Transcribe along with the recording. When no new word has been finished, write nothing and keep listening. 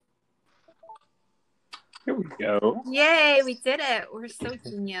Here we go. Yay, we did it. We're so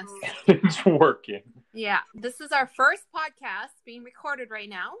genius. It's working. Yeah, this is our first podcast being recorded right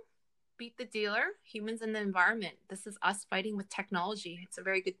now. Beat the Dealer, Humans in the Environment. This is us fighting with technology. It's a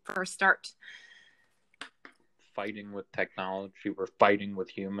very good first start. Fighting with technology. We're fighting with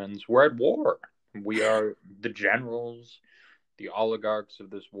humans. We're at war. We are the generals, the oligarchs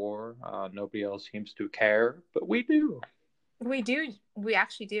of this war. Nobody else seems to care, but we do. We do. We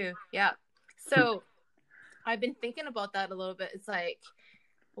actually do. Yeah. So I've been thinking about that a little bit. It's like,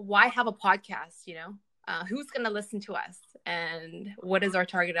 why have a podcast, who's going to listen to us and what is our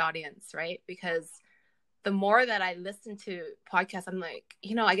target audience, right? Because the more that I listen to podcasts, I'm like,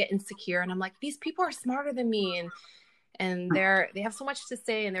 I get insecure and I'm like, these people are smarter than me and they have so much to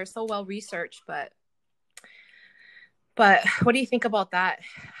say and they're so well researched, but what do you think about that?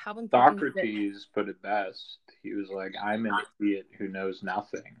 How important is it? Socrates put it best. He was like, I'm an idiot who knows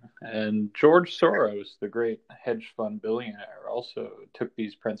nothing. And George Soros, the great hedge fund billionaire, also took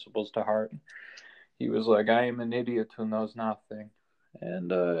these principles to heart. He was like, I am an idiot who knows nothing.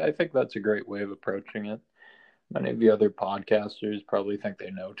 And I think that's a great way of approaching it. Many of the other podcasters probably think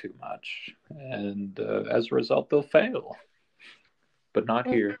they know too much. And as a result, they'll fail. But not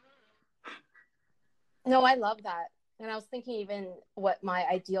here. No, I love that. And I was thinking even what my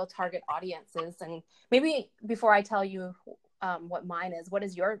ideal target audience is. And maybe before I tell you what mine is, what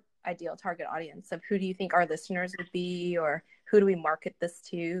is your ideal target audience? Of who do you think our listeners would be, or who do we market this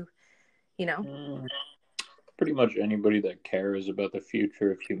to? Pretty much anybody that cares about the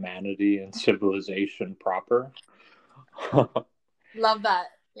future of humanity and civilization proper. Love that.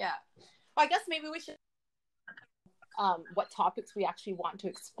 Yeah. Well, I guess maybe we should what topics we actually want to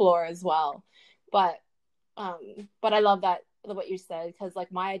explore as well. But I love that what you said, because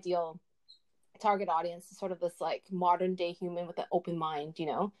like my ideal target audience is sort of this like modern day human with an open mind,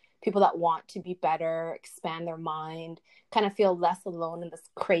 people that want to be better, expand their mind, kind of feel less alone in this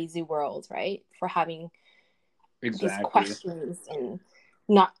crazy world, right? For having these questions and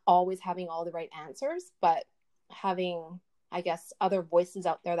not always having all the right answers, but having, I guess, other voices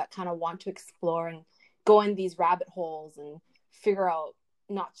out there that kind of want to explore and go in these rabbit holes and figure out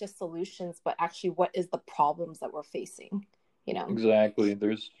not just solutions, but actually what is the problems that we're facing, Exactly.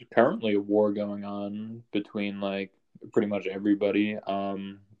 There's currently a war going on between like pretty much everybody.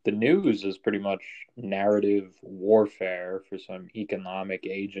 The news is pretty much narrative warfare for some economic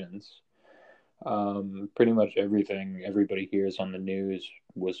agents. Pretty much everything everybody hears on the news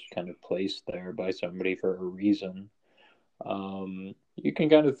was kind of placed there by somebody for a reason. You can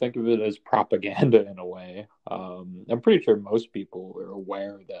kind of think of it as propaganda in a way. I'm pretty sure most people are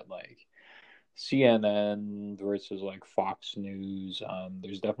aware that like CNN versus like Fox News,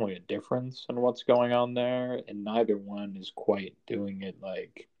 there's definitely a difference in what's going on there, and neither one is quite doing it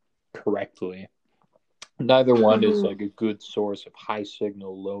like correctly. Neither one is like a good source of high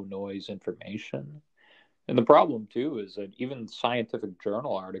signal, low noise information. And the problem too is that even scientific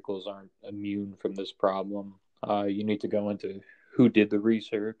journal articles aren't immune from this problem. You need to go into who did the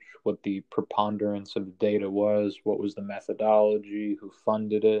research, what the preponderance of the data was, what was the methodology, who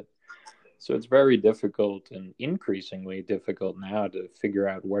funded it. So it's very difficult and increasingly difficult now to figure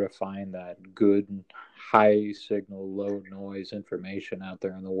out where to find that good, high signal, low noise information out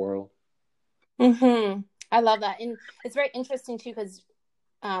there in the world. I love that. And it's very interesting too, because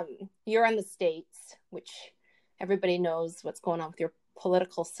you're in the States, which everybody knows what's going on with your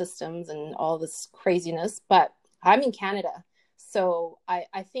political systems and all this craziness, but I'm in Canada. So I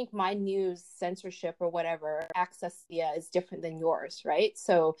think my news censorship or whatever access is different than yours, right?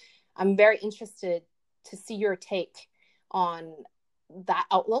 So I'm very interested to see your take on that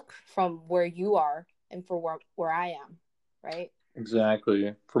outlook from where you are and for where I am, right?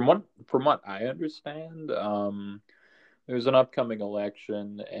 Exactly. From what I understand, there's an upcoming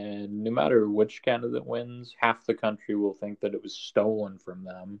election, and no matter which candidate wins, half the country will think that it was stolen from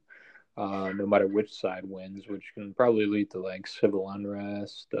them. No matter which side wins, which can probably lead to like civil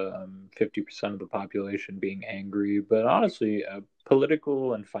unrest, 50% of the population being angry. But honestly,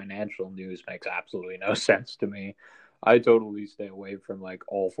 political and financial news makes absolutely no sense to me. I totally stay away from like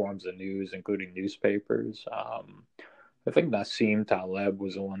all forms of news, including newspapers. I think Nassim Taleb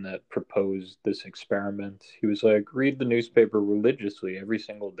was the one that proposed this experiment. He was like, read the newspaper religiously every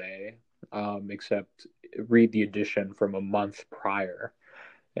single day, except read the edition from a month prior.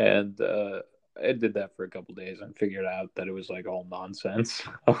 And I did that for a couple days and figured out that it was like all nonsense.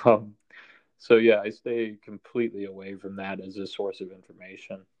 So yeah, I stay completely away from that as a source of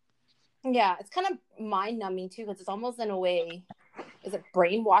information. Yeah, it's kind of mind numbing too, because it's almost in a way, is it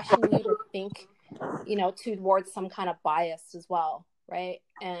brainwashing you to think, towards some kind of bias as well, right?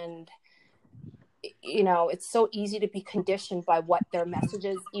 And it's so easy to be conditioned by what their message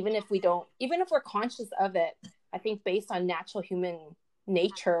is, even if we're conscious of it. I think based on natural human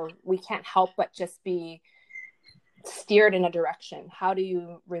nature, we can't help but just be steered in a direction. How do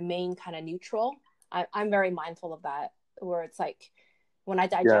you remain kind of neutral? I'm very mindful of that, where it's like when I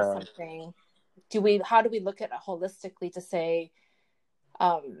digest Yeah. something, how do we look at it holistically to say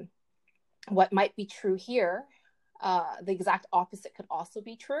what might be true here, the exact opposite could also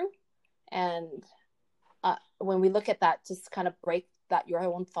be true. And when we look at that, just kind of break that your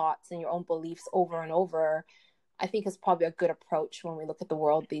own thoughts and your own beliefs over and over, I think is probably a good approach when we look at the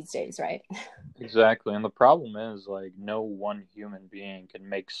world these days, right? Exactly. And the problem is, like, no one human being can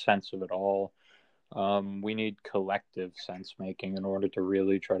make sense of it all. We need collective sense making in order to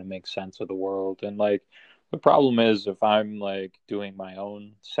really try to make sense of the world. And, like, the problem is, if I'm, like, doing my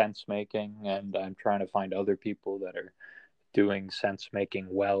own sense making and I'm trying to find other people that are doing sense making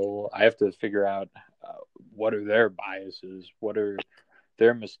well, I have to figure out what are their biases, what are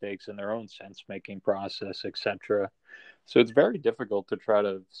their mistakes in their own sense making process, etc. So it's very difficult to try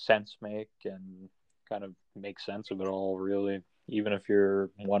to sense make and kind of make sense of it all, really. Even if you're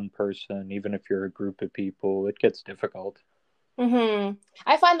one person, even if you're a group of people, it gets difficult.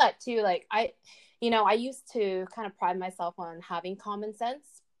 I find that too. Like I used to kind of pride myself on having common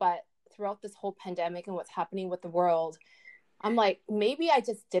sense, but throughout this whole pandemic and what's happening with the world, I'm like, maybe I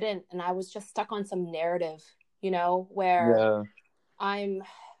just didn't, and I was just stuck on some narrative, where Yeah. I'm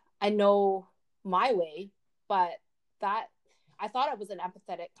I know my way, but that I thought I was an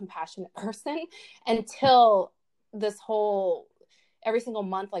empathetic, compassionate person until this whole every single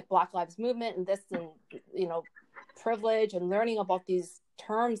month, like Black Lives Movement and this and privilege and learning about these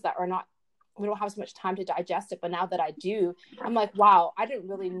terms that are not, we don't have as much time to digest it, but now that I do, I'm like, wow, I didn't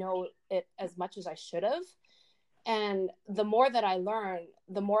really know it as much as I should have. And the more that I learn,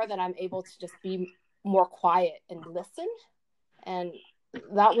 the more that I'm able to just be more quiet and listen. And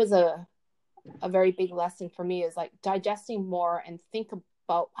that was a very big lesson for me, is like digesting more and think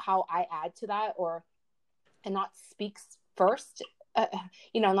about how I add to that, and not speak first,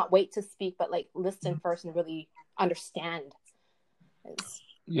 not wait to speak, but like listen first and really understand.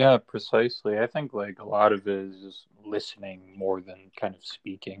 Yeah, precisely. I think like a lot of it is just listening more than kind of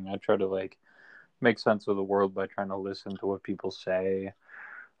speaking. I try to like make sense of the world by trying to listen to what people say.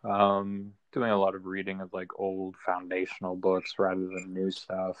 Doing a lot of reading of like old foundational books rather than new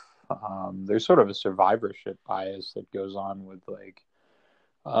stuff. There's sort of a survivorship bias that goes on with like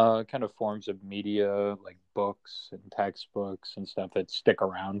kind of forms of media like books and textbooks and stuff that stick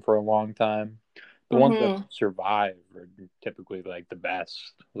around for a long time. The ones that Mm-hmm. survive are typically like the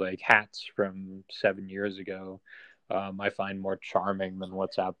best. Like hats from 7 years ago, I find more charming than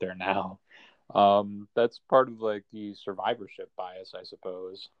what's out there now. That's part of like the survivorship bias, I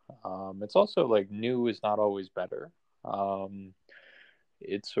suppose. It's also like new is not always better. Um,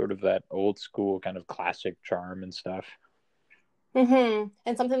 it's sort of that old school kind of classic charm and stuff.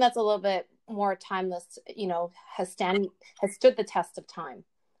 And something that's a little bit more timeless, has stood the test of time,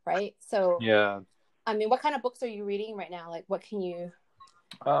 right? So, Yeah. I mean, what kind of books are you reading right now? Like, what can you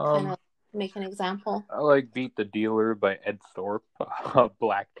kind Um, of make an example? I like Beat the Dealer by Ed Thorpe, a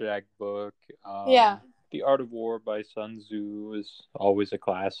blackjack book. Yeah. The Art of War by Sun Tzu is always a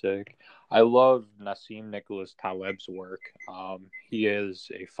classic. I love Nassim Nicholas Taleb's work. He has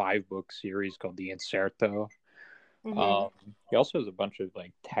a 5 book series called The Inserto. Mm-hmm. Um, he also has a bunch of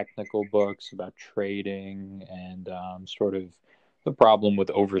like technical books about trading and sort of the problem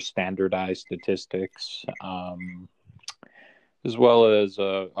with over standardized statistics. As well as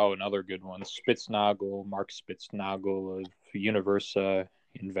another good one, Mark Spitznagel of Universa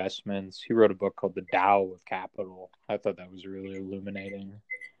Investments. He wrote a book called The Tao of Capital. I thought that was really illuminating.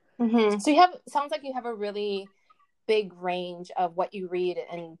 So sounds like you have a really big range of what you read,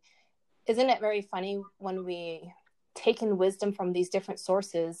 and isn't it very funny when we take in wisdom from these different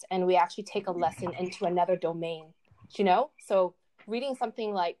sources and we actually take a lesson into another domain, so reading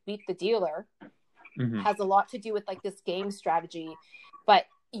something like Beat the Dealer Mm-hmm. has a lot to do with like this game strategy, but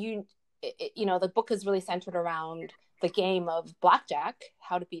the book is really centered around the game of blackjack,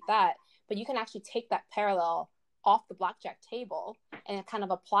 how to beat that, but you can actually take that parallel off the blackjack table and kind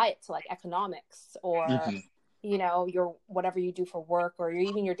of apply it to like economics, or Mm-hmm. your whatever you do for work, or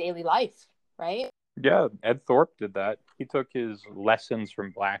even your daily life, right? Yeah, Ed Thorpe did that. He took his lessons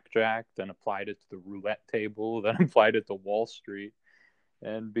from blackjack, then applied it to the roulette table, then applied it to Wall Street,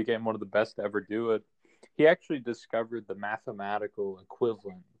 and became one of the best to ever do it. He actually discovered the mathematical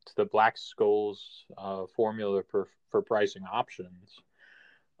equivalent to the Black-Scholes formula for pricing options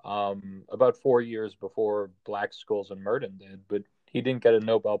about 4 years before Black-Scholes and Merton did, but he didn't get a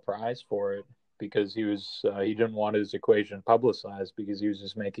Nobel Prize for it. because he didn't want his equation publicized because he was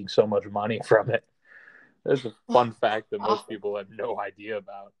just making so much money from it. That's a fun fact that most Awesome. people have no idea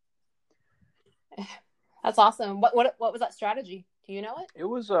about. That's awesome. What was that strategy? Do you know it? It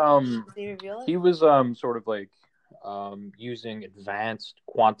was Did he reveal it? he was sort of like using advanced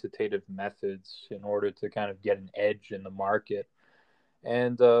quantitative methods in order to kind of get an edge in the market.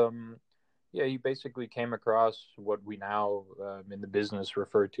 And yeah, he basically came across what we now in the business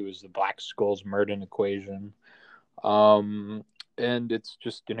refer to as the Black-Scholes-Merton equation. And it's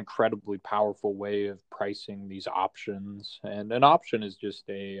just an incredibly powerful way of pricing these options. And an option is just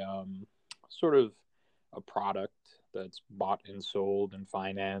a sort of a product that's bought and sold in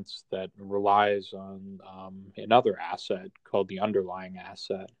finance that relies on another asset called the underlying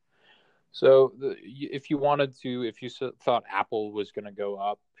asset. So if you wanted to, if you thought Apple was going to go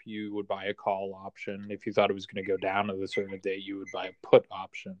up, you would buy a call option. If you thought it was going to go down at a certain date, you would buy a put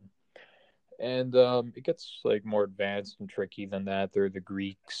option. And it gets like more advanced and tricky than that. There are the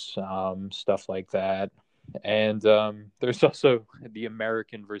Greeks, stuff like that. And there's also the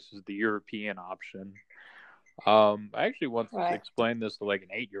American versus the European option. I actually once Right. explained this to like an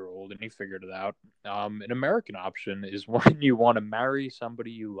 8-year-old, and he figured it out. An American option is when you want to marry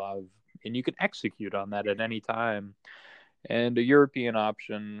somebody you love, and you can execute on that at any time. And a European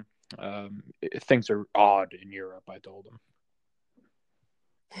option, things are odd in Europe, I told him.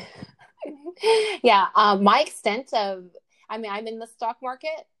 Yeah. My extent of, I mean, I'm in the stock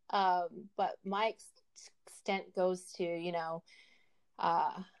market, but my extent goes to,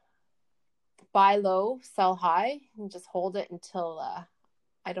 uh, buy low, sell high, and just hold it until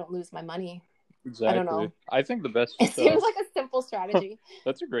I don't lose my money. I don't Exactly. know. I think the best. It seems like a simple strategy.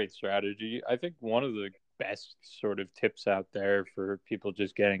 That's a great strategy. I think one of the best sort of tips out there for people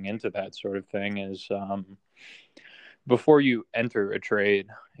just getting into that sort of thing is before you enter a trade,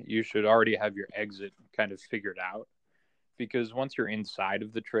 you should already have your exit kind of figured out. Because once you're inside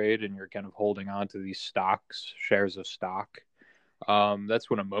of the trade and you're kind of holding on to these stocks, shares of stock,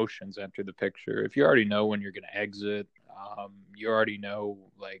 that's when emotions enter the picture. If you already know when you're going to exit, you already know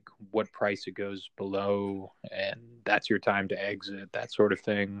like what price it goes below, and that's your time to exit, that sort of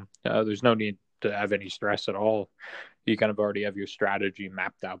thing. There's no need to have any stress at all. You kind of already have your strategy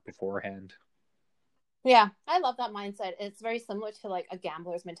mapped out beforehand. Yeah, I love that mindset. It's very similar to like a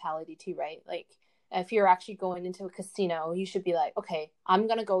gambler's mentality too, right? Like if you're actually going into a casino, you should be like, okay, I'm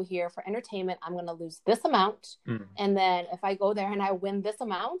gonna go here for entertainment. I'm gonna lose this amount, Mm. and then if I go there and I win this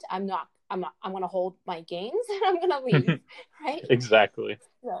amount, I'm gonna hold my gains and I'm gonna leave, right? Exactly.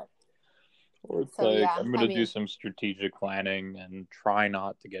 So, Or it's so like, yeah, I'm I going to do mean, some strategic planning and try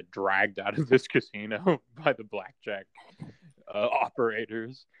not to get dragged out of this casino by the blackjack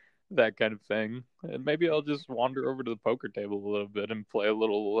operators, that kind of thing. And maybe I'll just wander over to the poker table a little bit and play a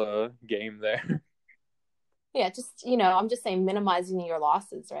little game there. yeah, just I'm just saying minimizing your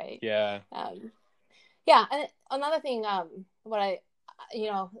losses, right? Yeah, Um, yeah, and another thing, what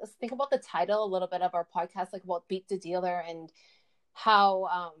let's think about the title a little bit of our podcast, like about beat the dealer and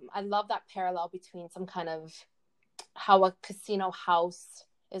how I love that parallel between some kind of how a casino house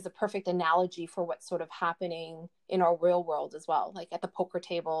is a perfect analogy for what's sort of happening in our real world as well. Like at the poker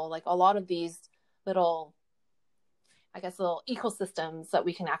table, like a lot of these little, I guess, little ecosystems that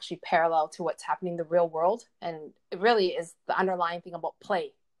we can actually parallel to what's happening in the real world. And it really is the underlying thing about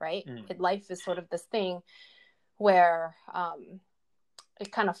play, right? mm. Life is sort of this thing where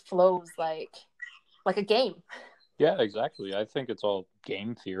it kind of flows like a game. Yeah, exactly. I think it's all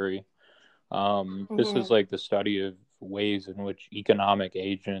game theory. This is Mm-hmm. like the study of ways in which economic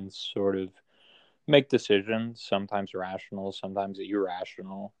agents sort of make decisions, sometimes rational, sometimes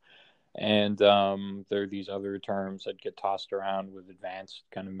irrational. And there are these other terms that get tossed around with advanced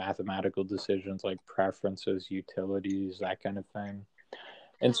kind of mathematical decisions like preferences, utilities, that kind of thing.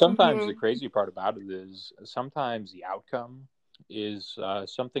 And sometimes the Mm-hmm. crazy part about it is sometimes the outcome is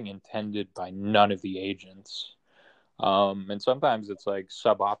something intended by none of the agents. And sometimes it's like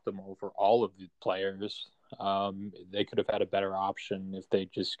suboptimal for all of the players. They could have had a better option if they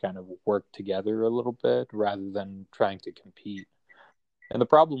just kind of worked together a little bit rather than trying to compete. And the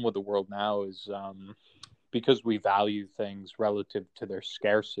problem with the world now is because we value things relative to their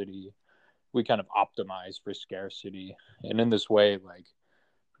scarcity, we kind of optimize for scarcity. And in this way, like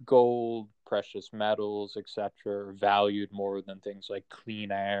gold, precious metals, etc., are valued more than things like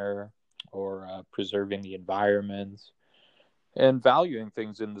clean air or preserving the environment. And valuing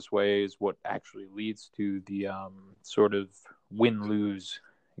things in this way is what actually leads to the sort of win lose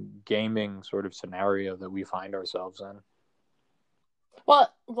gaming sort of scenario that we find ourselves in.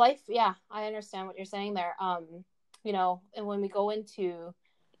 Well, life, yeah, I understand what you're saying there. And when we go into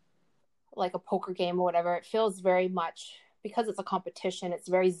like a poker game or whatever, it feels very much, because it's a competition, it's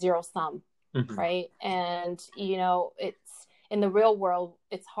very zero sum, Mm-hmm. right? And it's in the real world,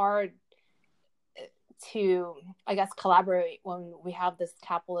 it's hard to, I guess, collaborate when we have this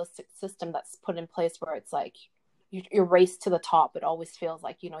capitalistic system that's put in place where it's like you're race to the top. It always feels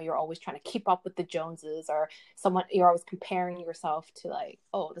like you're always trying to keep up with the Joneses, or someone, you're always comparing yourself to like,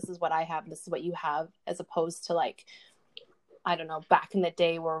 oh, this is what I have, this is what you have, as opposed to like, I don't know, back in the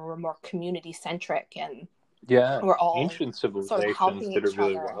day where we're more community centric and Yeah, we're all ancient sort of civilizations helping did it each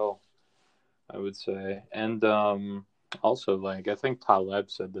really other. well, I would say. And also, like, I think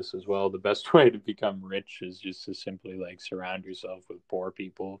Taleb said this as well. The best way to become rich is just to simply like surround yourself with poor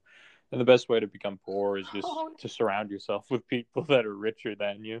people, and the best way to become poor is just Oh, to surround yourself with people that are richer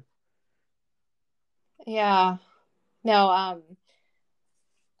than you. yeah. No,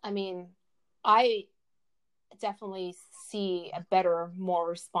 I mean, I definitely see a better, more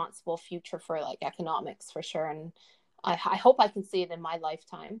responsible future for like economics for sure. And I hope I can see it in my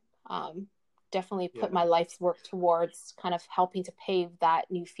lifetime. Definitely put Yeah, my life's work towards kind of helping to pave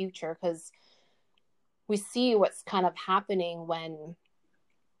that new future, because we see what's kind of happening when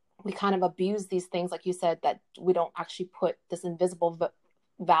we kind of abuse these things, like you said, that we don't actually put this invisible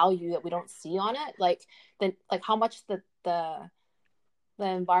value that we don't see on it. Like how much the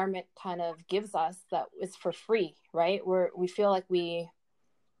environment kind of gives us that is for free, right? We feel like we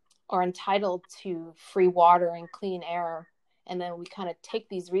are entitled to free water and clean air, and then we kind of take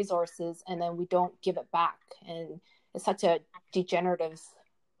these resources and then we don't give it back. And it's such a degenerative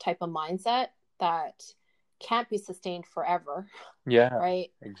type of mindset that can't be sustained forever, yeah,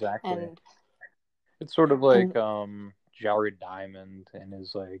 right? exactly. And It's sort of and like Jared Diamond in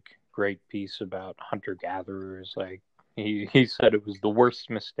his like great piece about hunter gatherers. Like he said it was the worst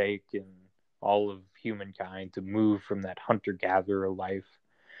mistake in all of humankind to move from that hunter gatherer life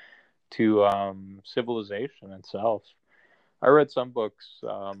to civilization itself. I read some books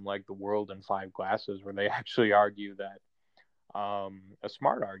like The World in Five Glasses where they actually argue that a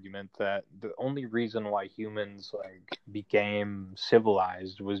smart argument that the only reason why humans like became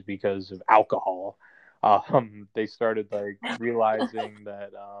civilized was because of alcohol. They started like realizing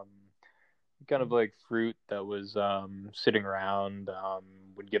that kind of like fruit that was sitting around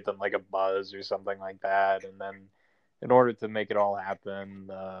would give them like a buzz or something like that, and then in order to make it all happen,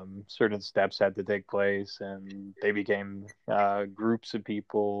 certain steps had to take place, and they became groups of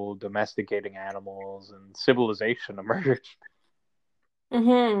people domesticating animals, and civilization emerged.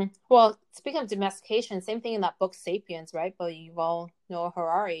 well, speaking of domestication, same thing in that book Sapiens, right, by Yuval Noah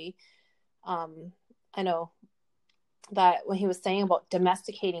Harari. I know that when he was saying about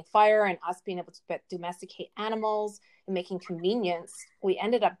domesticating fire and us being able to domesticate animals and making convenience, we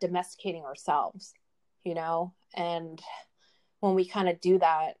ended up domesticating ourselves, and when we kind of do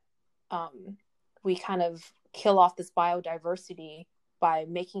that, we kind of kill off this biodiversity by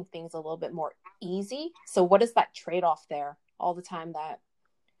making things a little bit more easy. So what is that trade-off there all the time that,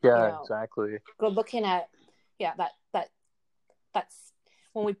 you Yeah, know, exactly. go looking at, yeah, that's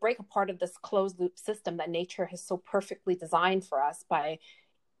when we break apart of this closed loop system that nature has so perfectly designed for us by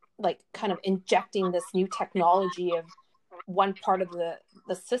like kind of injecting this new technology of one part of the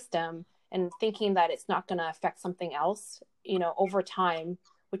system and thinking that it's not going to affect something else, over time,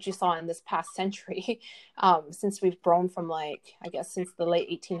 which you saw in this past century. Since we've grown from, like, I guess since the late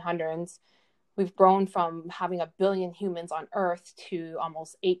 1800s, we've grown from having 1 billion humans on earth to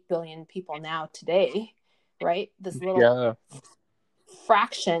almost 8 billion people now today, right? This little Yeah,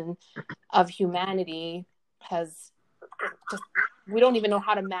 fraction of humanity has just, we don't even know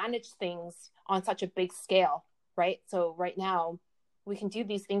how to manage things on such a big scale, right? So right now we can do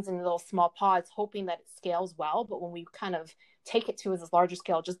these things in little small pods hoping that it scales well, but when we kind of take it to this larger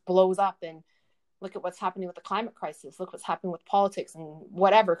scale, it just blows up. And look at what's happening with the climate crisis, look what's happening with politics and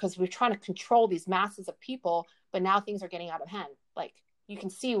whatever, because we're trying to control these masses of people, but now things are getting out of hand. Like, you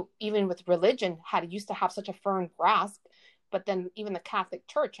can see even with religion how it used to have such a firm grasp, but then even the Catholic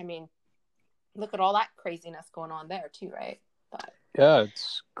Church, I mean, look at all that craziness going on there too, right? But yeah,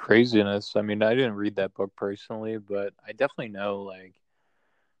 it's craziness. I mean, I didn't read that book personally, but I definitely know like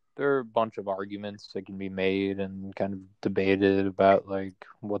there are a bunch of arguments that can be made and kind of debated about like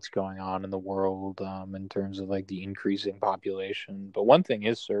what's going on in the world in terms of like the increasing population. But one thing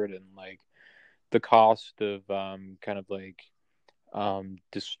is certain, like the cost of kind of like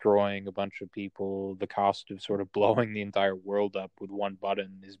destroying a bunch of people, the cost of sort of blowing the entire world up with one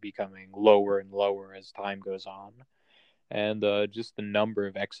button is becoming lower and lower as time goes on. And just the number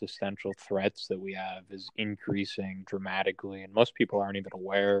of existential threats that we have is increasing dramatically, and most people aren't even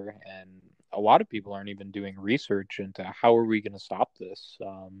aware, and a lot of people aren't even doing research into how are we going to stop this.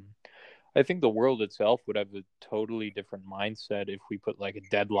 I think the world itself would have a totally different mindset if we put like a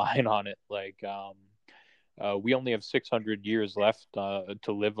deadline on it. Like, we only have 600 years left to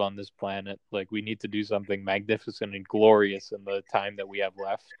live on this planet. Like, we need to do something magnificent and glorious in the time that we have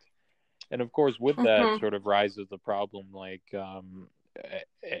left. And of course, with that Mm-hmm. sort of rises the problem, like,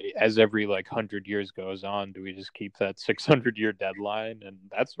 as every like 100 years goes on, do we just keep that 600-year deadline? And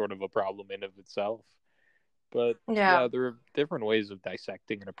that's sort of a problem in of itself. But Yeah. yeah, there are different ways of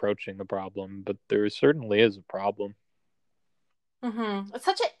dissecting and approaching the problem, but there certainly is a problem. Mm-hmm. It's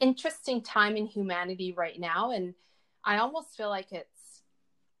such an interesting time in humanity right now, and I almost feel like it's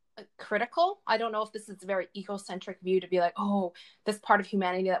critical. I don't know if this is a very egocentric view to be like, oh, this part of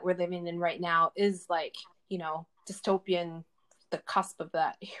humanity that we're living in right now is like, dystopian, the cusp of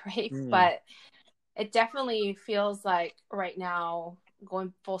that, right? Mm, But it definitely feels like right now,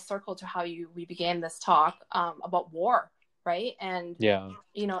 going full circle to how we began this talk, about war, right? And yeah,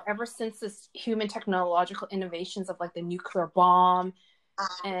 ever since this human technological innovations of like the nuclear bomb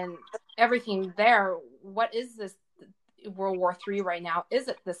and everything there, what is this World War III right now? Is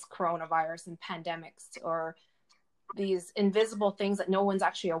it this coronavirus and pandemics, or these invisible things that no one's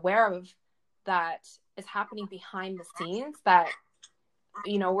actually aware of that is happening behind the scenes, that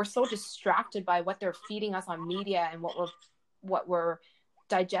we're so distracted by what they're feeding us on media and what we're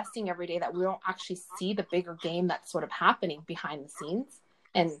digesting every day, that we don't actually see the bigger game that's sort of happening behind the scenes.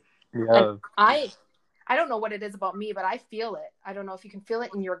 And yeah, I don't know what it is about me, but I feel it. I don't know if you can feel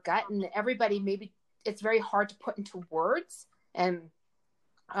it in your gut, and everybody, maybe it's very hard to put into words. And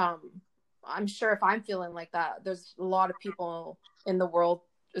um, I'm sure if I'm feeling like that, there's a lot of people in the world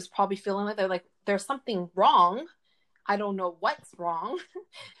is probably feeling like they're like, there's something wrong. I don't know what's wrong,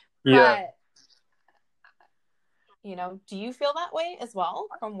 yeah. but do you feel that way as well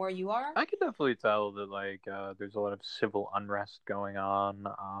from where you are? I can definitely tell that like there's a lot of civil unrest going on.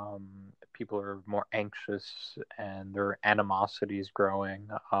 People are more anxious, and their animosity is growing.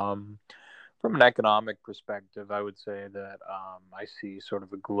 From an economic perspective, I would say that I see sort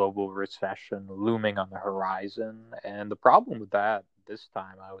of a global recession looming on the horizon, and the problem with that this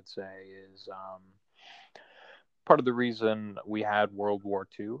time, I would say, is part of the reason we had World War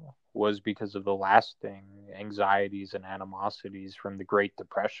II was because of the lasting anxieties and animosities from the Great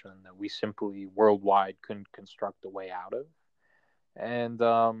Depression that we simply worldwide couldn't construct a way out of. And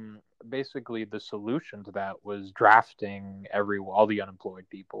basically, the solution to that was drafting all the unemployed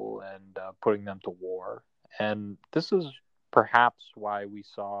people and putting them to war. And this is perhaps why we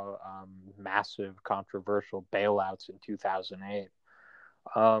saw massive controversial bailouts in 2008.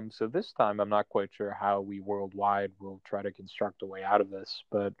 So this time, I'm not quite sure how we worldwide will try to construct a way out of this.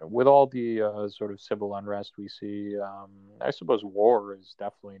 But with all the sort of civil unrest we see, I suppose war is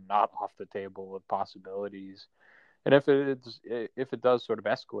definitely not off the table of possibilities. And if it does sort of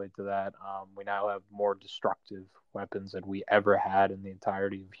escalate to that, we now have more destructive weapons than we ever had in the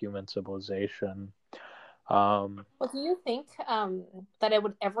entirety of human civilization. Um, Well, do you think that it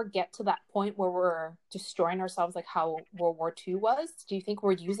would ever get to that point where we're destroying ourselves like how World War II was? Do you think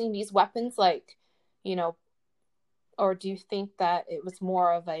we're using these weapons like, you know, or do you think that it was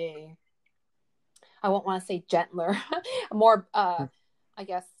more of a, I won't want to say gentler, more, I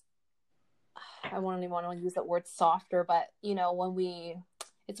guess, I won't even want to use that word softer, but,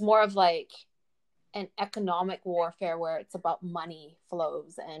 it's more of like an economic warfare where it's about money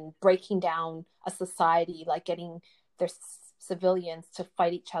flows and breaking down a society, like getting their civilians to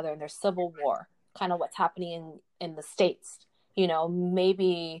fight each other in their civil war, kind of what's happening in the States.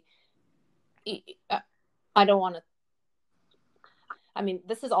 Maybe I don't want to, I mean,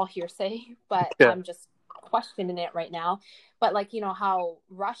 this is all hearsay, but yeah, I'm just questioning it right now. But like, how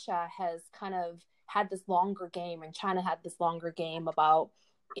Russia has kind of had this longer game and China had this longer game about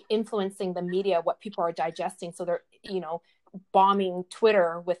influencing the media, what people are digesting. So they're, bombing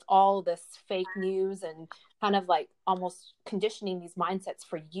Twitter with all this fake news and kind of like almost conditioning these mindsets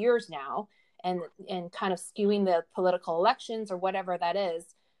for years now, and kind of skewing the political elections or whatever that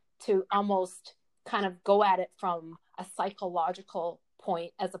is, to almost kind of go at it from a psychological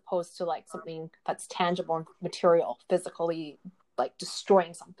point as opposed to like something that's tangible and material, physically like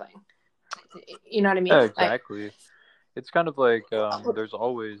destroying something. You know what I mean? yeah, Like, exactly. It's kind of like there's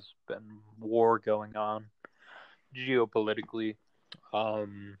always been war going on geopolitically.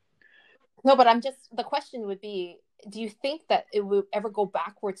 Um, no, but the question would be, do you think that it would ever go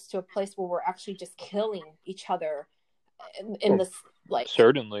backwards to a place where we're actually just killing each other in well, this, like,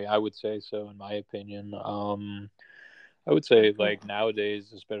 certainly, I would say so, in my opinion. I would say, like,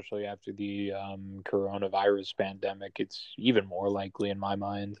 nowadays, especially after the coronavirus pandemic, it's even more likely in my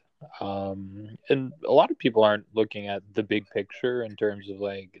mind. And a lot of people aren't looking at the big picture in terms of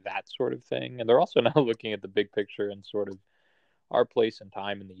like that sort of thing, and they're also not looking at the big picture and sort of our place and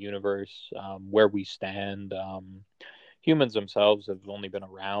time in the universe, where we stand. Humans themselves have only been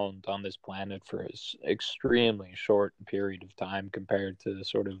around on this planet for an extremely short period of time compared to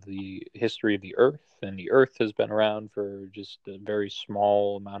sort of the history of the Earth, and the Earth has been around for just a very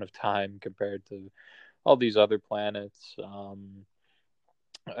small amount of time compared to all these other planets.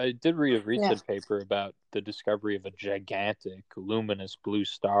 I did read a Yeah. recent paper about the discovery of a gigantic luminous blue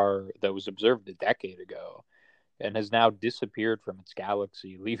star that was observed a decade ago and has now disappeared from its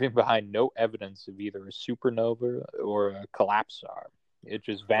galaxy, leaving behind no evidence of either a supernova or a collapsar. It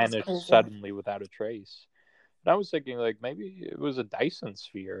just That's vanished crazy. suddenly without a trace. And I was thinking, like, maybe it was a Dyson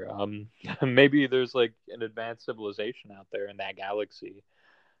sphere. Maybe there's like an advanced civilization out there in that galaxy.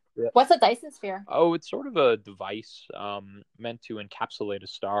 Yeah. What's a Dyson sphere? Oh, it's sort of a device meant to encapsulate a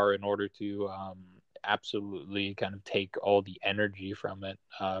star in order to absolutely kind of take all the energy from it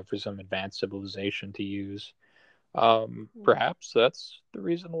for some advanced civilization to use. Perhaps that's the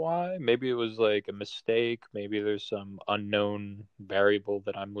reason why. Maybe it was like a mistake. Maybe there's some unknown variable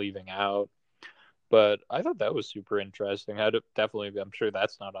that I'm leaving out. But I thought that was super interesting. Definitely, I'm sure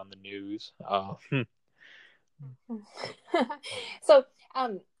that's not on the news. So,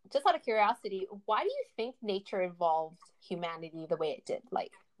 just out of curiosity, why do you think nature evolved humanity the way it did?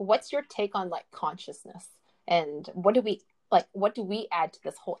 Like, what's your take on like consciousness, and what do we add to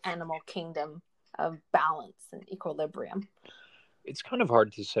this whole animal kingdom of balance and equilibrium? It's kind of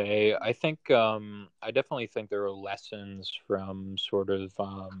hard to say. I think I definitely think there are lessons from sort of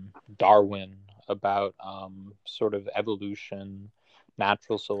Darwin about sort of evolution,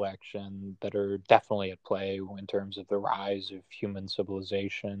 natural selection that are definitely at play in terms of the rise of human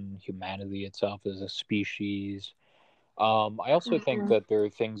civilization, humanity itself as a species. I also think Mhm. that there are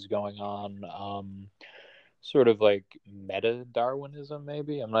things going on, sort of like meta Darwinism,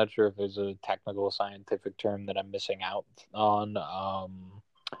 maybe. I'm not sure if there's a technical scientific term that I'm missing out on.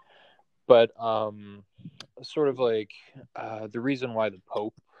 But sort of like the reason why the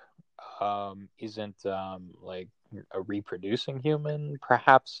Pope isn't like a reproducing human,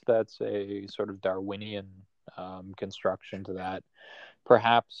 perhaps that's a sort of Darwinian construction to that.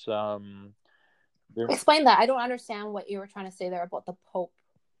 Perhaps there. Explain that. I don't understand what you were trying to say there about the Pope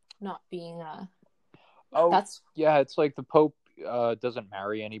not being a. Oh, That's yeah, it's like the Pope doesn't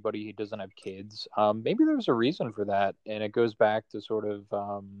marry anybody. He doesn't have kids. Maybe there's a reason for that, and it goes back to sort of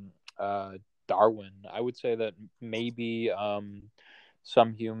Darwin. I would say that maybe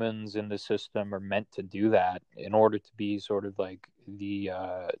some humans in the system are meant to do that in order to be sort of like the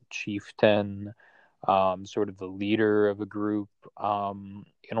chieftain, sort of the leader of a group,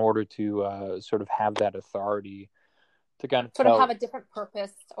 in order to sort of have that authority to kind of sort of have tell. a different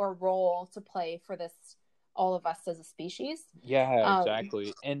purpose or role to play for this all of us as a species. Yeah, Um,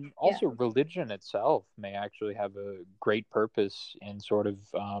 exactly. And yeah, also, religion itself may actually have a great purpose in sort of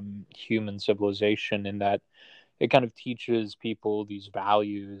human civilization, in that it kind of teaches people these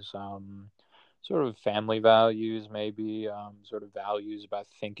values, sort of family values, maybe, sort of values about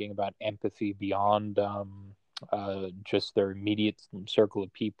thinking about empathy beyond just their immediate circle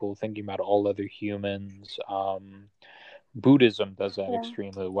of people, thinking about all other humans. Buddhism does that yeah.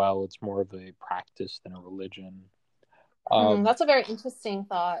 extremely well. It's more of a practice than a religion. Um, That's a very interesting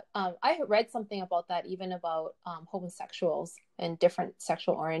thought. I read something about that, even about homosexuals and different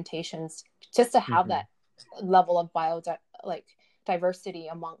sexual orientations, just to have mhm. that level of like diversity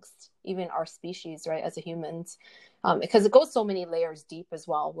amongst even our species, right, as a humans, because it goes so many layers deep as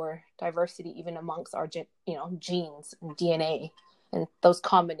well. Where diversity, even amongst our genes and DNA, and those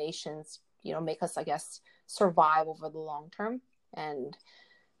combinations, make us, I guess, survive over the long term. And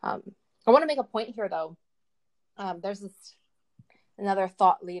um, I want to make a point here, though. There's this another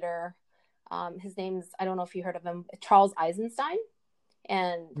thought leader. His name's, I don't know if you heard of him, Charles Eisenstein.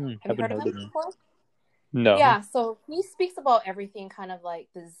 And have you Haven't heard of heard him of him. before? No. Yeah, so he speaks about everything kind of like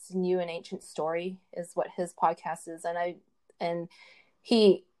this new and ancient story is what his podcast is. And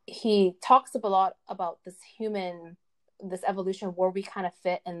he talks a lot about this evolution where we kind of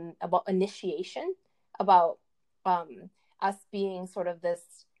fit, and about initiation, about us being sort of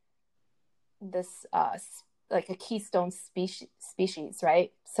this like a keystone species,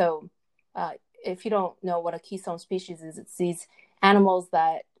 right? So if you don't know what a keystone species is, it's these animals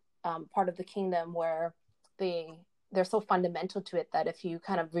that part of the kingdom where they're so fundamental to it that if you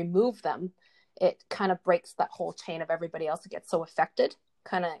kind of remove them, it kind of breaks that whole chain of everybody else that gets so affected.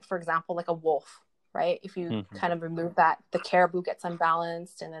 Kind of, for example, like a wolf, right? If you Hmm. kind of remove that, the caribou gets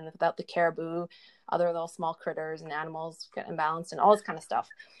unbalanced, and then without the caribou, other little small critters and animals get imbalanced, and all this kind of stuff.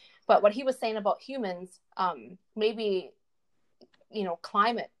 But what he was saying about humans, maybe, the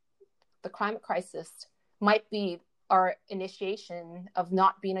climate crisis might be our initiation of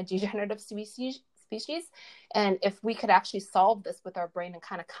not being a degenerative species. And if we could actually solve this with our brain and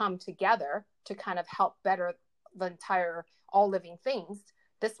kind of come together to kind of help better the entire all living things,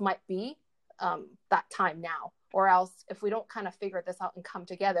 this might be that time now. Or else, if we don't kind of figure this out and come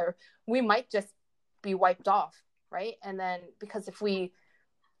together, we might just be wiped off, right? And then, because if we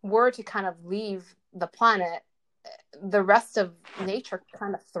were to kind of leave the planet, the rest of nature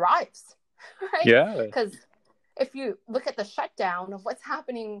kind of thrives, right? Yeah. Because if you look at the shutdown of what's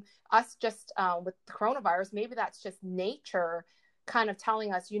happening, us just with the coronavirus, maybe that's just nature kind of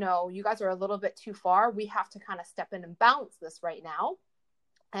telling us, you guys are a little bit too far. We have to kind of step in and balance this right now.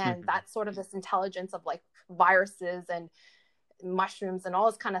 And that's sort of this intelligence of like viruses and mushrooms and all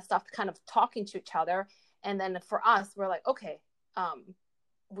this kind of stuff kind of talking to each other. And then for us, we're like, okay,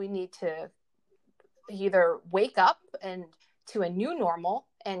 we need to either wake up and to a new normal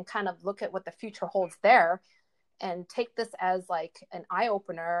and kind of look at what the future holds there, and take this as like an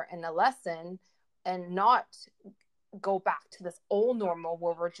eye-opener and a lesson, and not go back to this old normal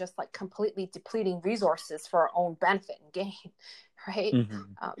where we're just like completely depleting resources for our own benefit and gain, right?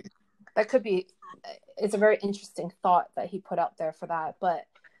 That could be, it's a very interesting thought that he put out there for that. But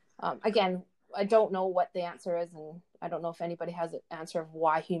again, I don't know what the answer is, and I don't know if anybody has an answer of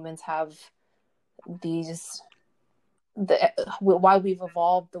why humans have why we've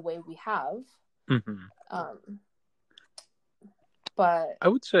evolved the way we have. But I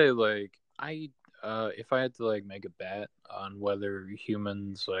would say, like, if I had to like make a bet on whether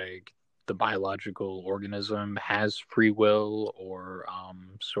humans, like the biological organism, has free will, or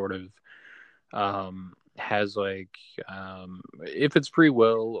sort of has like if it's free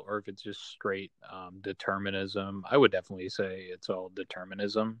will or if it's just straight determinism, I would definitely say it's all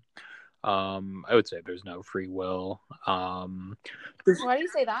determinism. I would say there's no free will. why do you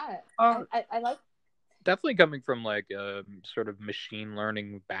say that? I like, definitely coming from like a sort of machine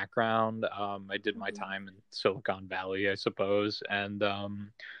learning background. I did my time in Silicon Valley, I suppose, and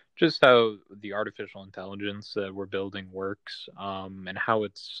just how the artificial intelligence that we're building works, and how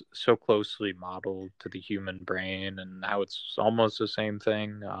it's so closely modeled to the human brain, and how it's almost the same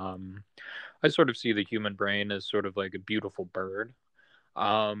thing. I sort of see the human brain as sort of like a beautiful bird.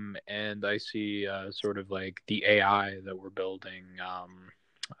 And I see sort of like the AI that we're building,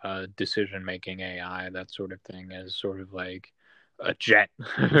 decision making AI, that sort of thing, as sort of like a jet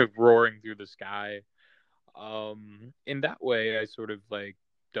roaring through the sky. In that way, I sort of like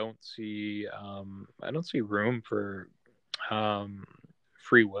I don't see room for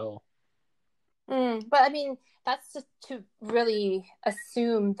free will. but I mean, that's just to really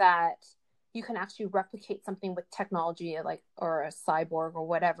assume that you can actually replicate something with technology, like, or a cyborg or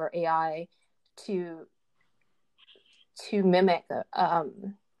whatever AI, to mimic a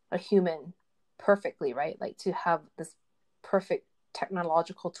human perfectly, right? Like to have this perfect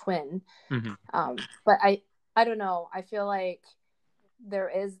technological twin. But I don't know. I feel like there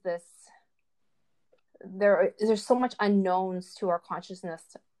is there's so much unknowns to our consciousness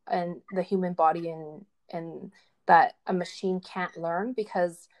and the human body, and that a machine can't learn,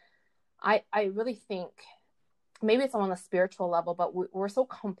 because I really think maybe it's on a spiritual level, but we're so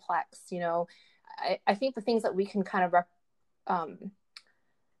complex, I think the things that we can kind of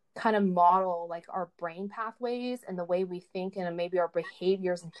model, like our brain pathways and the way we think and maybe our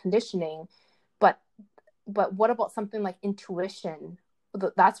behaviors and conditioning, but what about something like intuition?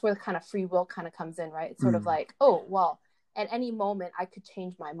 That's where the kind of free will kind of comes in, right? It's sort of like, oh, well, at any moment I could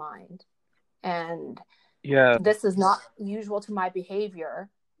change my mind, and this is not usual to my behavior,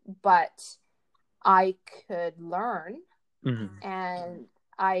 but I could learn. And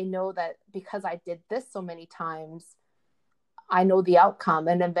I know that because I did this so many times, I know the outcome,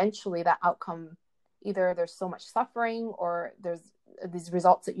 and eventually that outcome, either there's so much suffering or there's these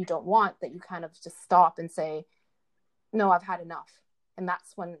results that you don't want, that you kind of just stop and say, no, I've had enough. And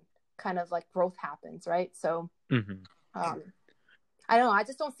that's when kind of like growth happens, right? So I don't know, I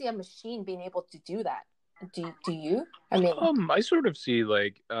just don't see a machine being able to do that. Do you? I mean, I sort of see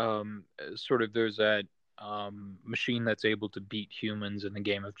like sort of there's that machine that's able to beat humans in the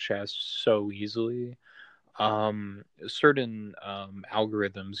game of chess so easily. Certain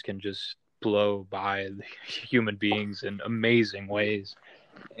algorithms can just blow by the human beings in amazing ways,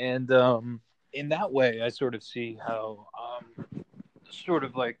 and in that way, I sort of see how sort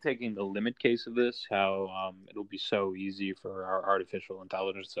of like taking the limit case of this, how it'll be so easy for our artificial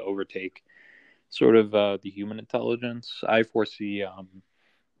intelligence to overtake sort of the human intelligence. I foresee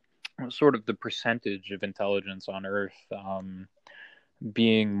sort of the percentage of intelligence on Earth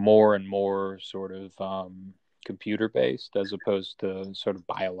being more and more sort of computer based as opposed to sort of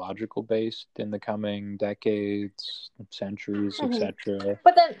biological based in the coming decades, centuries, Hmm. etc.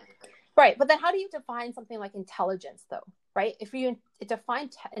 But then, right. But then how do you define something like intelligence, though? Right? If you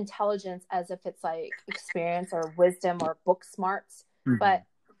define intelligence as if it's like experience or wisdom or book smarts, Mm-hmm. but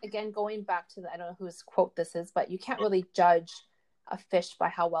again, going back to I don't know whose quote this is, but you can't really judge a fish by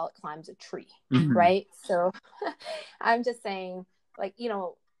how well it climbs a tree, Mm-hmm. right? So I'm just saying, like,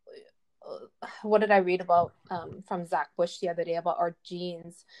 what did I read about from Zach Bush the other day about our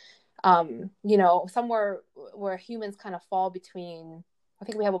genes? Somewhere where humans kind of fall between, I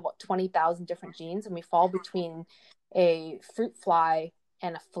think we have about 20,000 different genes, and we fall between a fruit fly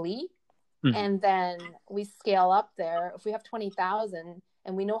and a flea. Mm-hmm. And then we scale up there. If we have 20,000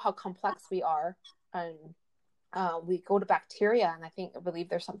 and we know how complex we are, and we go to bacteria, and I believe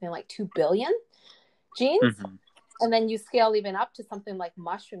there's something like 2 billion genes. Mm-hmm. And then you scale even up to something like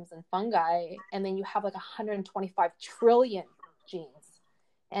mushrooms and fungi, and then you have like 125 trillion genes.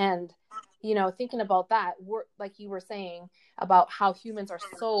 And thinking about that, we're like you were saying about how humans are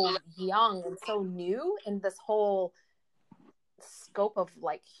so young and so new in this whole scope of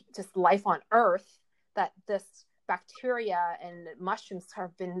like just life on Earth, that this bacteria and mushrooms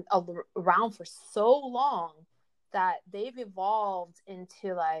have been around for so long that they've evolved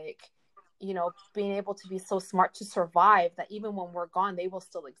into like being able to be so smart to survive that even when we're gone they will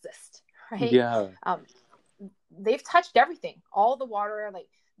still exist, right? Yeah. They've touched everything, all the water, like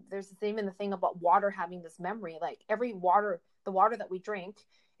there's even the thing about water having this memory, like the water that we drink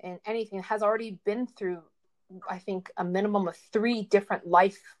and anything has already been through, I think, a minimum of 3 different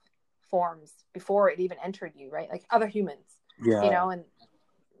life forms before it even entered you, right? Like other humans, Yeah. and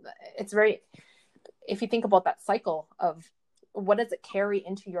it's very, if you think about that cycle of what does it carry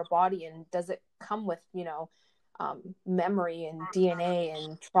into your body, and does it come with memory and DNA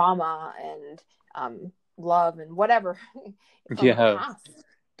and trauma and love and whatever from the Yeah. past.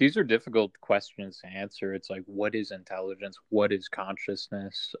 These are difficult questions to answer. It's like, what is intelligence? What is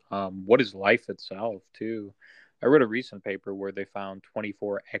consciousness? What is life itself, too? I read a recent paper where they found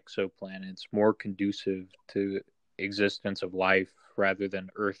 24 exoplanets more conducive to existence of life rather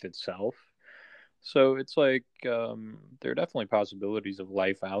than Earth itself. So it's like there are definitely possibilities of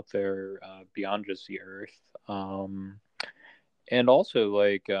life out there beyond just the Earth. And also,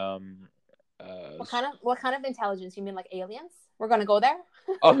 like, What kind of intelligence? You mean like aliens? We're gonna go there?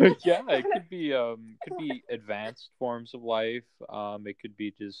 oh yeah, it could be advanced forms of life. It could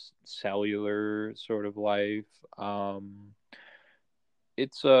be just cellular sort of life.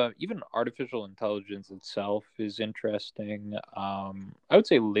 It's even artificial intelligence itself is interesting. I would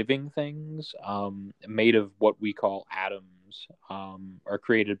say living things made of what we call atoms are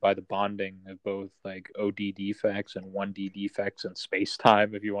created by the bonding of both like OD defects and 1D defects in space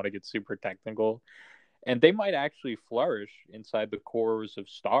time, if you want to get super technical, and they might actually flourish inside the cores of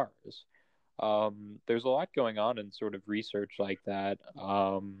stars. There's a lot going on in sort of research like that.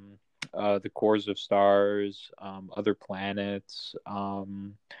 The cores of stars, other planets.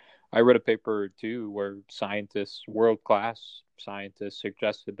 I read a paper too where scientists, world class scientists,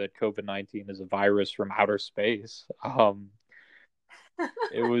 suggested that COVID-19 is a virus from outer space.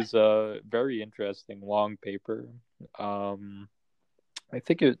 It was a very interesting long paper. Um, I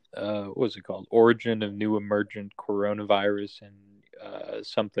think what was it called? Origin of New Emergent Coronavirus and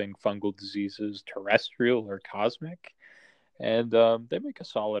something fungal diseases, terrestrial or cosmic. And they make a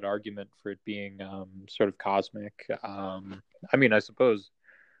solid argument for it being sort of cosmic. I mean, I suppose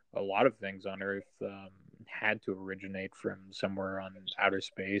a lot of things on Earth had to originate from somewhere on outer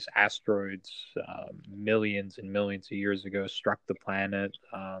space. Asteroids, millions and millions of years ago, struck the planet.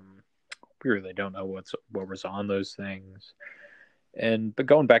 We really don't know what was on those things. But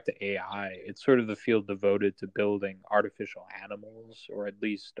going back to AI, it's sort of the field devoted to building artificial animals, or at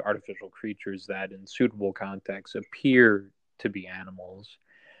least artificial creatures that, in suitable contexts, appear to be animals.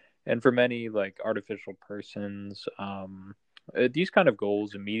 And for many, like artificial persons, these kind of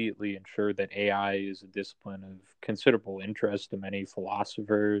goals immediately ensure that AI is a discipline of considerable interest to many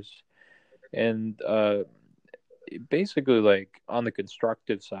philosophers. And basically, like on the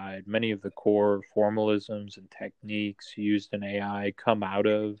constructive side, many of the core formalisms and techniques used in AI come out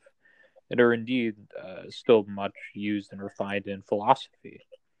of and are indeed still much used and refined in philosophy,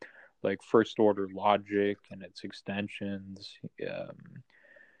 like first order logic and its extensions,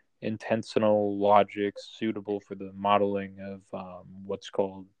 intentional logic suitable for the modeling of what's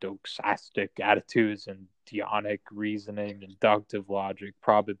called doxastic attitudes and deonic reasoning, inductive logic,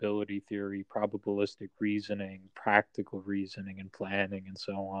 probability theory, probabilistic reasoning, practical reasoning, and planning, and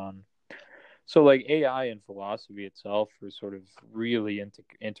so on. So like AI and philosophy itself are sort of really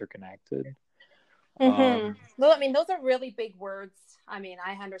interconnected. Mm-hmm. Um, Well, I mean, those are really big words. I mean,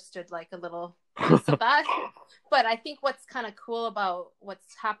 I understood like a little piece of that, but I think what's kind of cool about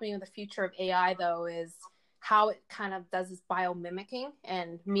what's happening in the future of AI, though, is how it kind of does this biomimicking,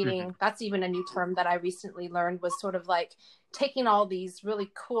 and mhm. meaning that's even a new term that I recently learned was sort of like taking all these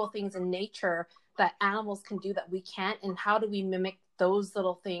really cool things in nature that animals can do that we can't, and how do we mimic those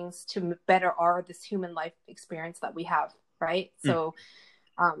little things to better our this human life experience that we have, right? Mhm. So,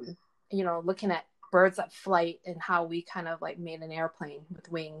 um, looking at birds that flight and how we kind of like made an airplane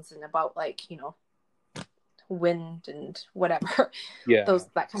with wings and about like, wind and whatever, Yeah. those,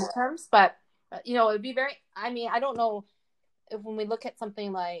 that kind of terms. But, it'd be very, I mean, I don't know if when we look at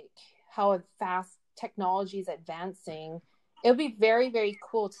something like how fast technology is advancing, it would be very, very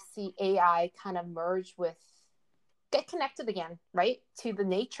cool to see AI kind of merge with, get connected again, right, to the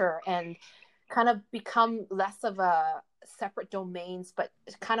nature and kind of become less of a separate domains, but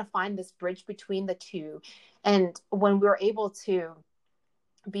kind of find this bridge between the two. And when we're able to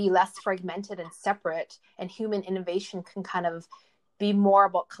be less fragmented and separate, and human innovation can kind of be more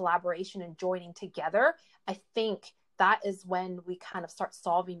about collaboration and joining together, I think that is when we kind of start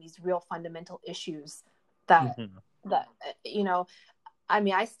solving these real fundamental issues that Mhm. that you know I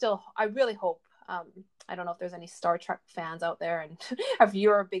mean, I really hope. I don't know if there's any Star Trek fans out there, and if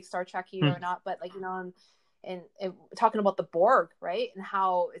you're a big Star Trekkie or not, but like, and talking about the Borg, right, and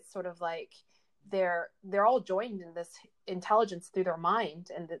how it's sort of like they're all joined in this intelligence through their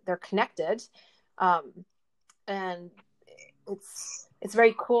mind, and they're connected, um, and it's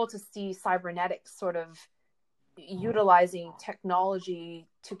very cool to see cybernetics sort of utilizing technology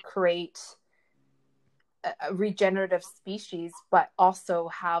to create a regenerative species, but also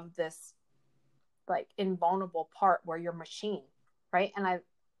have this like invulnerable part where you're machine, right? And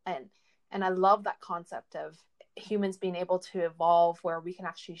and I love that concept of humans being able to evolve where we can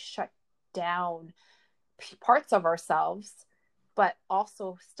actually shut down parts of ourselves, but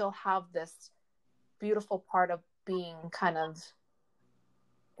also still have this beautiful part of being kind of,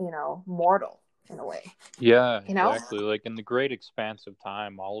 mortal in a way, Yeah, you know? exactly. Like in the great expanse of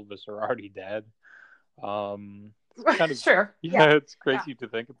time, all of us are already dead. It's kind of, Sure. Yeah. yeah, it's Yeah. crazy to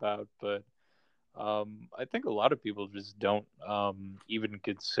think about, but I think a lot of people just don't even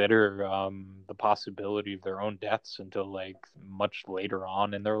consider the possibility of their own deaths until like much later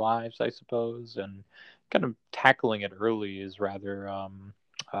on in their lives, I suppose. And kind of tackling it early is rather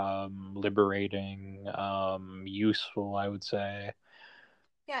liberating, useful, I would say.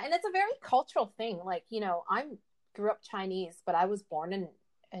 Yeah, and it's a very cultural thing. Like, I'm grew up Chinese, but I was born in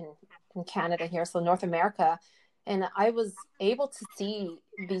in Canada here, so North America, and I was able to see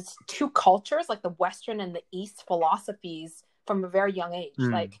these two cultures, like the Western and the East philosophies, from a very young age.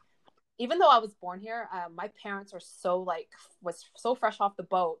 Mm. Like, even though I was born here, my parents were was so fresh off the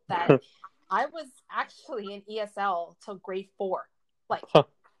boat that I was actually in ESL till grade 4. Like,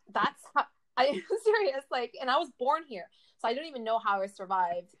 that's how I'm serious. Like, and I was born here, so I don't even know how I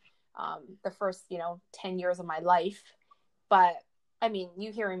survived the first, 10 years of my life. But I mean,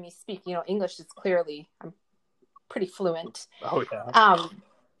 you hearing me speak, English is clearly, I'm pretty fluent. Oh yeah. Um,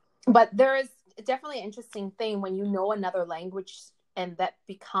 but there is definitely an interesting thing when you know another language, and that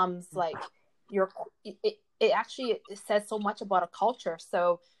becomes like your, it actually, it says so much about a culture.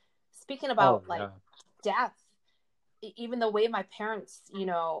 So speaking Oh about like yeah. death, even the way my parents,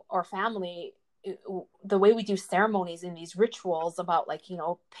 or family, the way we do ceremonies and these rituals about like,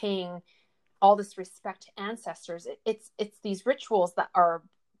 paying all this respect to ancestors, it's these rituals that are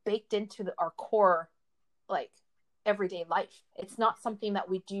baked into our core, like everyday life. It's not something that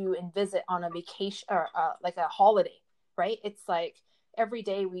we do and visit on a vacation or like a holiday, right? It's like every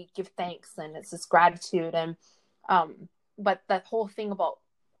day we give thanks, and it's this gratitude. And but that whole thing about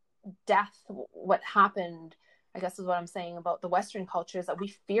death, what happened, I guess is what I'm saying about the Western culture, is that we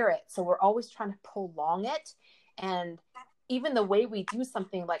fear it, so we're always trying to prolong it. And even the way we do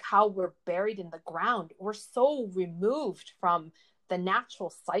something, like how we're buried in the ground, we're so removed from the natural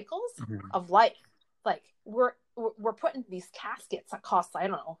cycles Mhm. of life. Like we're put in these caskets that cost, I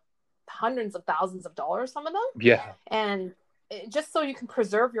don't know, hundreds of thousands of dollars, some of them, Yeah. and just so you can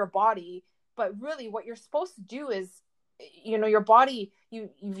preserve your body. But really what you're supposed to do is, your body,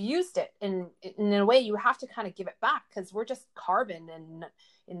 you've used it, and in a way you have to kind of give it back, because we're just carbon and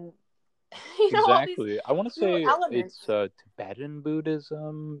all these Exactly. I want to little say elements. it's Tibetan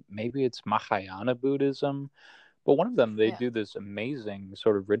Buddhism, maybe it's Mahayana Buddhism, but one of them they Yeah. do this amazing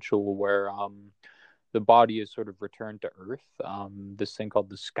sort of ritual where the body is sort of returned to earth. This thing called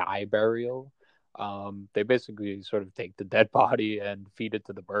the sky burial. They basically sort of take the dead body and feed it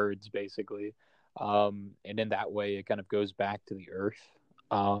to the birds, basically. And in that way, it kind of goes back to the earth.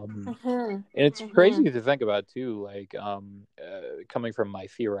 Mm-hmm. And it's Mm-hmm. crazy to think about too, like coming from my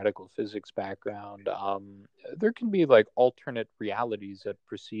theoretical physics background, there can be like alternate realities that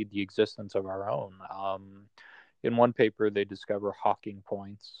precede the existence of our own. In one paper, they discover Hawking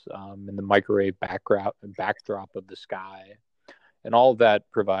points in the microwave backdrop of the sky. And all of that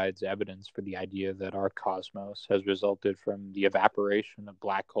provides evidence for the idea that our cosmos has resulted from the evaporation of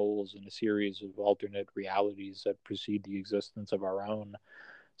black holes in a series of alternate realities that precede the existence of our own.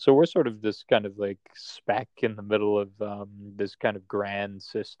 So we're sort of this kind of like speck in the middle of this kind of grand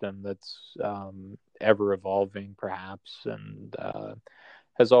system that's ever evolving, perhaps, and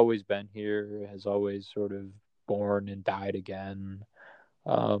has always been here, has always sort of born and died again.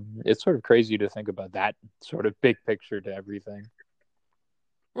 It's sort of crazy to think about that sort of big picture to everything.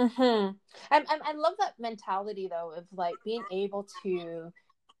 Mm-hmm. I love that mentality though of like being able to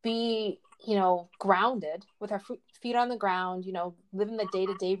be, grounded with our feet on the ground, living the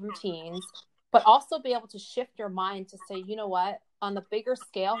day-to-day routines, but also be able to shift your mind to say, you know what, on the bigger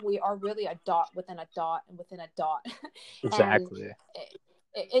scale, we are really a dot within a dot and within a dot. And Exactly.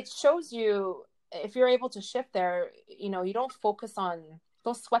 it shows you, if you're able to shift there, you don't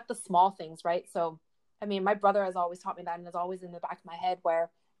sweat the small things, right? So, I mean, my brother has always taught me that, and it's always in the back of my head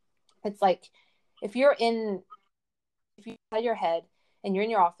where it's like, if you inside your head and you're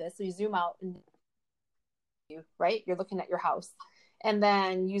in your office, so you zoom out and right, you're looking at your house, and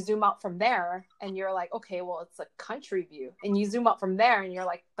then you zoom out from there and you're like, okay, well, it's a country view, and you zoom out from there and you're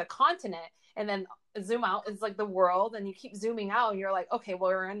like the continent, and then zoom out is like the world, and you keep zooming out and you're like, okay, well,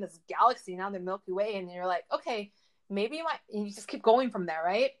 we're in this galaxy now, the Milky Way, and you're like, okay, maybe and you just keep going from there,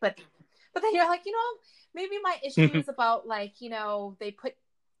 right? But then you're like, maybe my issue is about like, they put,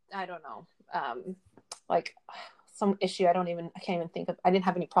 I don't know, like some issue I can't even think of. I didn't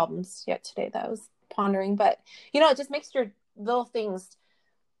have any problems yet today that I was pondering, but it just makes your little things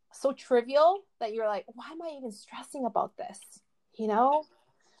so trivial that you're like, why am I even stressing about this? You know?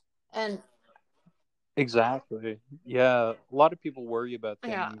 And Exactly. Yeah, a lot of people worry about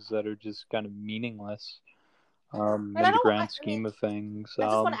yeah. things that are just kind of meaningless And in the grand I mean, scheme of things. I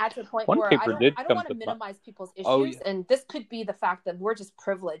just want to add to the point One where paper did I don't come want to to mind. minimize people's Oh issues, yeah, and this could be the fact that we're just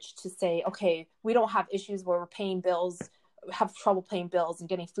privileged to say, okay, we don't have issues where we're paying bills, have trouble paying bills and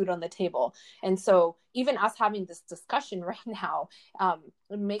getting food on the table. And so even us having this discussion right now,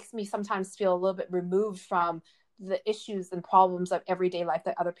 it makes me sometimes feel a little bit removed from the issues and problems of everyday life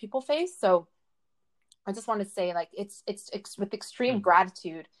that other people face. So I just want to say, like, it's with extreme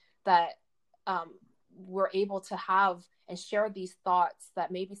gratitude that we're able to have and share these thoughts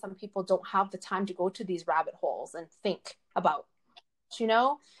that maybe some people don't have the time to go to these rabbit holes and think about, you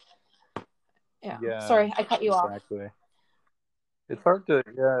know? Yeah. yeah, Sorry, I cut you off. exactly. It's hard to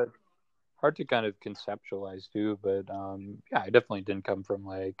hard to kind of conceptualize too, but yeah, I definitely didn't come from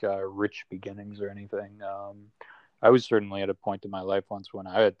like rich beginnings or anything. I was certainly at a point in my life once when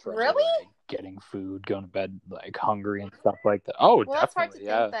I had trouble Really? like getting food, going to bed like hungry and stuff like that. Oh, Well, that's hard to definitely, think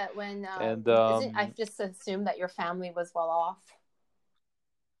yeah. that when, And isn't, I just assumed that your family was well off,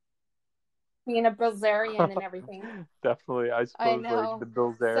 being a Brazilian and everything. definitely, I I suppose like the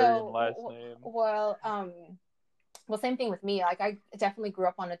know. Bilzerian last So, name. well, same thing with me. Like, I definitely grew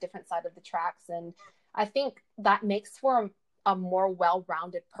up on a different side of the tracks, and I think that makes for a more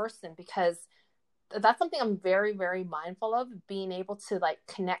well-rounded person, because that's something I'm very, very mindful of, being able to like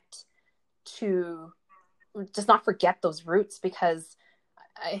connect to, just not forget those roots, because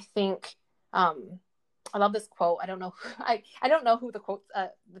I think I love this quote. I don't know I don't know who the quotes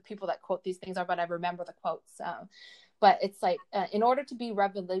the people that quote these things are, but I remember the quotes. But it's like, in order to be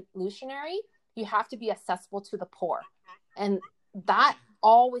revolutionary, you have to be accessible to the poor. And that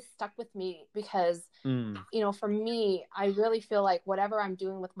always stuck with me, because Mm. for me, I really feel like whatever I'm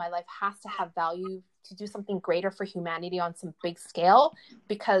doing with my life has to have value, to do something greater for humanity on some big scale,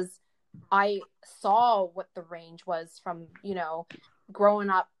 because I saw what the range was from, growing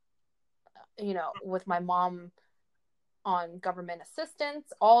up, with my mom on government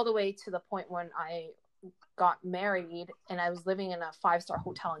assistance, all the way to the point when I got married and I was living in a 5-star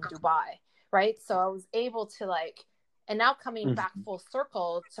hotel in Dubai, right? So I was able to like, and now coming back Mm. full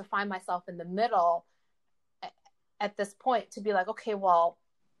circle to find myself in the middle at this point, to be like, okay, well,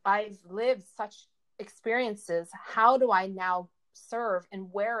 I've lived such experiences. How do I now serve,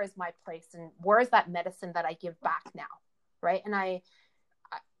 and where is my place, and where is that medicine that I give back now, right? And I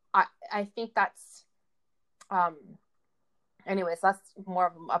think that's um anyways, that's more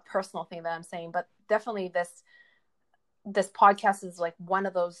of a personal thing that I'm saying, but definitely this podcast is like one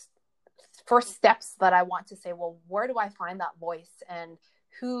of those first steps that I want to say, well, where do I find that voice, and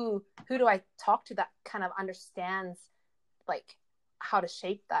who do I talk to that kind of understands like how to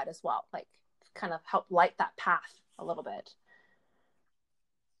shape that as well, like kind of help light that path a little bit.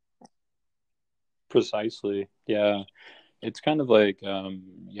 Precisely. Yeah. It's kind of like,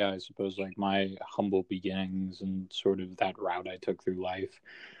 yeah, I suppose like my humble beginnings and sort of that route I took through life.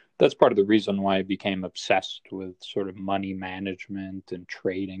 That's part of the reason why I became obsessed with sort of money management and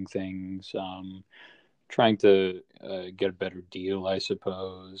trading things, trying to get a better deal, I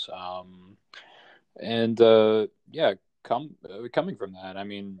suppose. And yeah, coming from that, I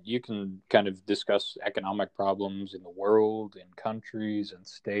mean, you can kind of discuss economic problems in the world, in countries and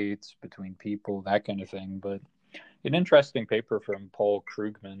states, between people, that kind of thing. But an interesting paper from Paul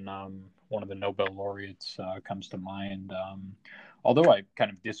Krugman, one of the Nobel laureates, comes to mind. Although I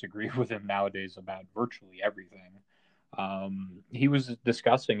kind of disagree with him nowadays about virtually everything, he was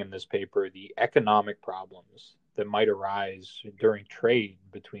discussing in this paper the economic problems that might arise during trade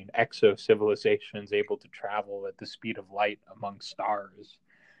between exo civilizations able to travel at the speed of light among stars.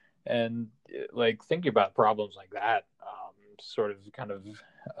 And like thinking about problems like that, sort of kind of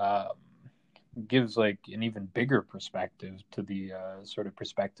um, gives like an even bigger perspective to the sort of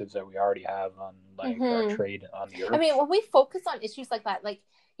perspectives that we already have on like our Mm-hmm. trade on the I earth. mean, when we focus on issues like that, like,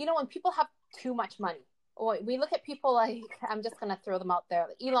 you know, when people have too much money, or we look at people like, I'm just going to throw them out there,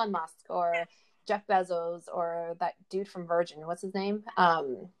 like Elon Musk or Jeff Bezos or that dude from Virgin, what's his name?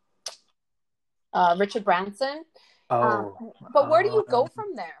 Richard Branson. Um, Oh, but where do you go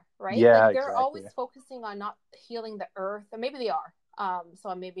from there, right? Like yeah, they're exactly. always focusing on not healing the earth, or maybe they are.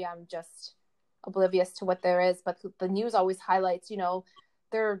 So maybe I'm just oblivious to what there is, but the news always highlights, you know,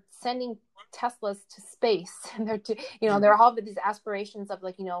 they're sending Teslas to space, and they're all these aspirations of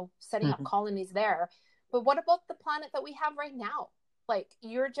like, you know, setting up colonies there. But what about the planet that we have right now? Like,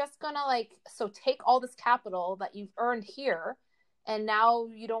 you're just gonna like, so take all this capital that you've earned here, and now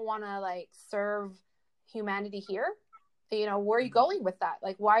you don't want to like serve humanity here. You know, where are you going with that?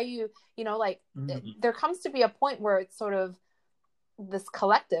 Like, why are you, you know, like there comes to be a point where it's sort of this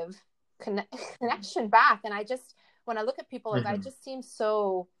collective connection back. And I just, when I look at people, like I just seem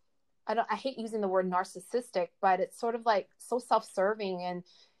so, I hate using the word narcissistic, but it's sort of like so self-serving,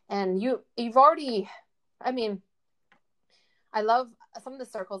 and you've already, I mean, I love some of the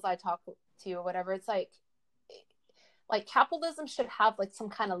circles I talk to or whatever. It's like capitalism should have like some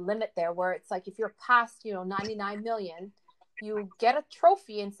kind of limit there, where it's like if you're past, you know, 99 million, you get a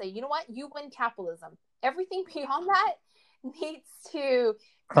trophy and say, you know what, you win capitalism. Everything beyond that needs to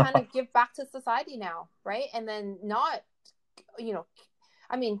kind of give back to society now, right? And then not, you know,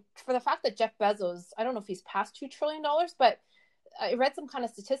 I mean, for the fact that Jeff Bezos, I don't know if he's past $2 trillion, but I read some kind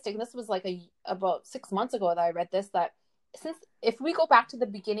of statistic, and this was like about 6 months ago that I read this, that since if we go back to the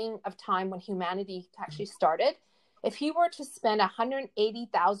beginning of time when humanity actually started, if he were to spend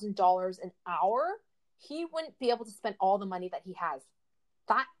 $180,000 an hour, he wouldn't be able to spend all the money that he has.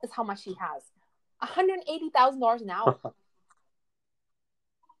 That is how much he has. $180,000 an hour.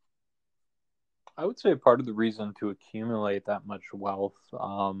 I would say part of the reason to accumulate that much wealth,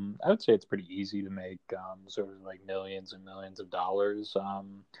 I would say it's pretty easy to make sort of like millions and millions of dollars.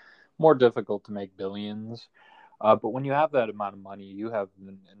 More difficult to make billions. But when you have that amount of money, you have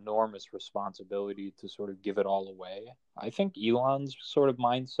an enormous responsibility to sort of give it all away. I think Elon's sort of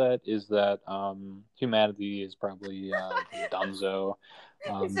mindset is that humanity is probably donezo.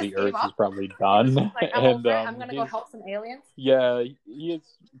 The Gave Earth is up. probably done, Like, I'm and over it. I'm gonna go help some aliens. yeah, he has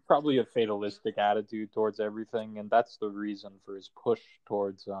probably a fatalistic attitude towards everything, and that's the reason for his push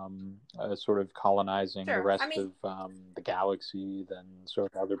towards sort of colonizing the Sure. I rest mean, of the galaxy, then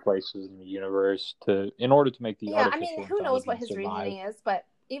sort of other places in the universe, to in order to make the yeah, I mean, artificial who knows what intelligence his survive. reasoning is, but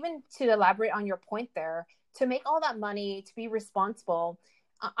even to elaborate on your point there, to make all that money, to be responsible,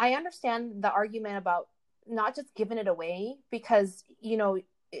 I understand the argument about not just giving it away because, you know,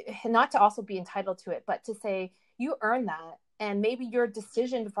 not to also be entitled to it, but to say you earn that. And maybe your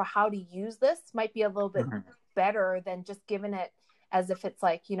decision for how to use this might be a little bit better than just giving it as if it's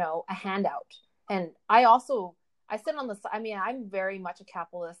like, you know, a handout. And I sit on the, I mean, I'm very much a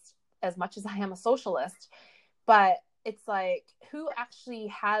capitalist as much as I am a socialist, but it's like, who actually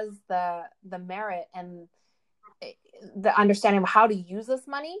has the merit and the understanding of how to use this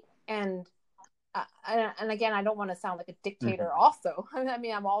money? And again, I don't want to sound like a dictator also. I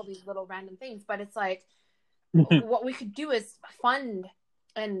mean, I'm all these little random things, but it's like, what we could do is fund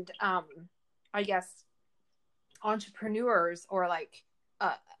and I guess entrepreneurs, or like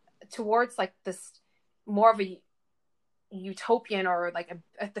towards like this more of a utopian, or like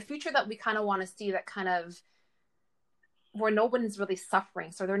the future that we kind of want to see, that kind of where no one's really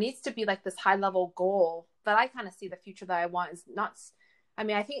suffering. So there needs to be like this high level goal that I kind of see the future that I want is not, I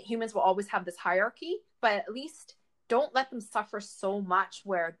mean, I think humans will always have this hierarchy, but at least don't let them suffer so much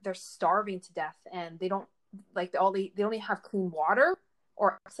where they're starving to death and they don't like they only have clean water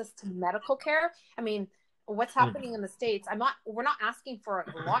or access to medical care. I mean, what's happening in the States, we're not asking for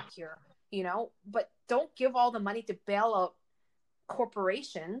a lot here, you know, but don't give all the money to bail out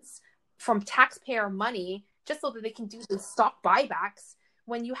corporations from taxpayer money just so that they can do the stock buybacks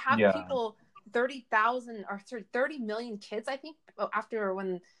when you have Yeah. people 30,000 or 30 million kids, I think, after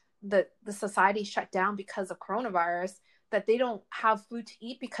when the society shut down because of coronavirus, that they don't have food to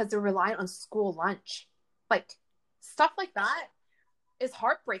eat because they're reliant on school lunch. Like stuff like that is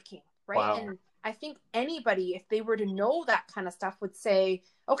heartbreaking, right? Wow. And I think anybody, if they were to know that kind of stuff, would say,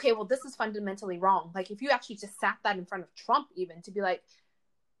 okay, well, this is fundamentally wrong. Like if you actually just sat that in front of Trump, even to be like,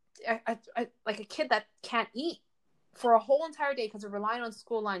 like a kid that can't eat for a whole entire day because they're relying on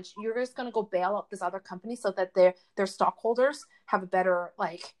school lunch, you're just going to go bail out this other company so that their stockholders have a better,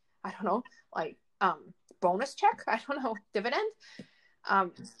 like, I don't know, like bonus check, I don't know, dividend.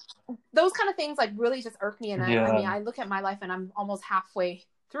 Those kind of things like really just irk me. And I mean, I look at my life and I'm almost halfway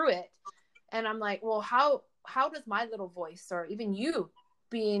through it and I'm like, well, how does my little voice, or even you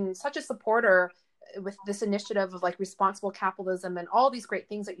being such a supporter with this initiative of like responsible capitalism and all these great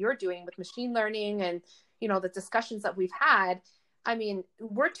things that you're doing with machine learning and, you know, the discussions that we've had, I mean,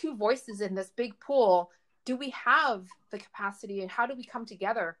 we're two voices in this big pool. Do we have the capacity, and how do we come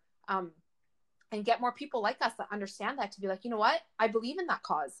together and get more people like us that understand that, to be like, you know what, I believe in that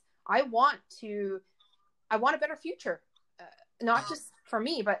cause. I want a better future, not just for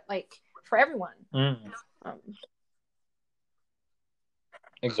me, but like for everyone.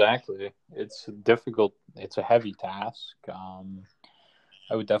 Exactly. It's difficult. It's a heavy task.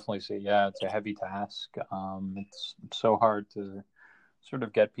 I would definitely say, yeah, it's a heavy task. It's so hard to sort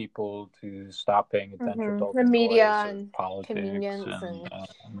of get people to stop paying attention to all The the media noise of and politics convenience and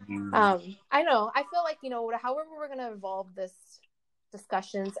I know. I feel like, you know, however we're going to evolve this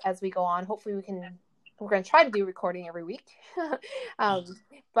discussions as we go on, hopefully we're going to try to do recording every week.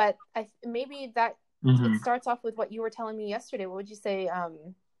 But maybe that it starts off with what you were telling me yesterday. What would you say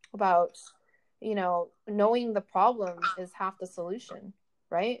about, you know, knowing the problem is half the solution,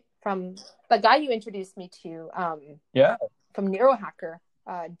 right? From the guy you introduced me to, from Neurohacker,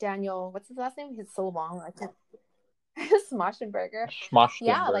 Daniel, what's his last name? He's so long. I can't. Smoshtenberger.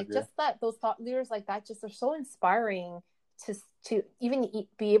 Yeah, like just that, those thought leaders like that just are so inspiring to even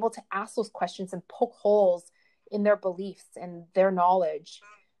be able to ask those questions and poke holes in their beliefs and their knowledge.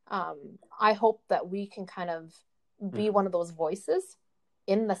 I hope that we can kind of be one of those voices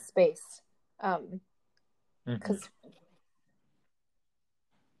in the space. Because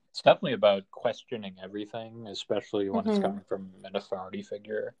it's definitely about questioning everything, especially when it's coming from an authority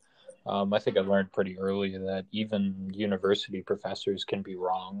figure. I think I learned pretty early that even university professors can be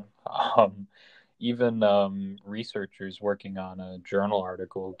wrong. Even researchers working on a journal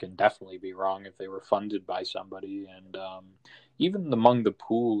article can definitely be wrong if they were funded by somebody. And even among the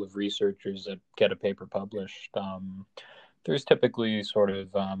pool of researchers that get a paper published, there's typically sort of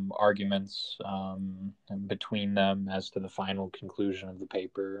arguments between them as to the final conclusion of the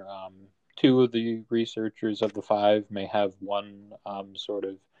paper. Two of the researchers of the five may have one sort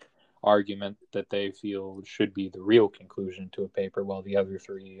of argument that they feel should be the real conclusion to a paper, while the other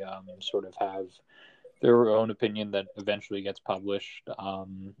three sort of have their own opinion that eventually gets published.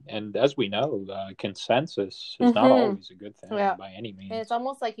 And as we know, consensus is not always a good thing by any means. And it's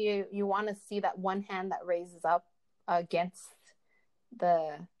almost like you want to see that one hand that raises up against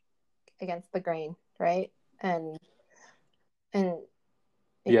the grain, right? And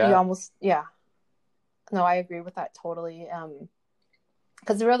you almost, no, I agree with that totally.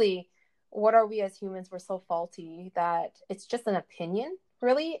 Because really, what are we as humans? We're so faulty that it's just an opinion,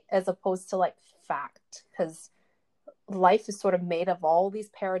 really, as opposed to like fact. Because life is sort of made of all these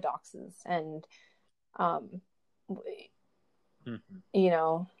paradoxes, and you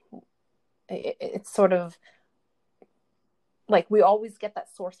know, it's sort of like we always get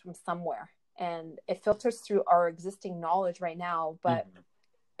that source from somewhere, and it filters through our existing knowledge right now. But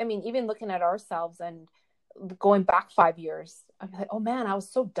I mean, even looking at ourselves and going back 5 years, I'm like, oh man, I was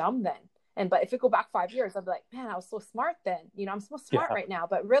so dumb then. But if it go back 5 years, I'll be like, man, I was so smart then. You know, I'm so smart right now.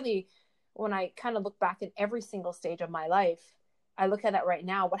 But really, when I kind of look back at every single stage of my life, I look at it right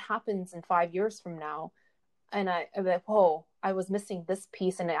now. What happens in 5 years from now? And I'm like, whoa, I was missing this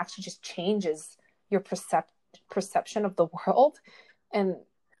piece, and it actually just changes your perception of the world. And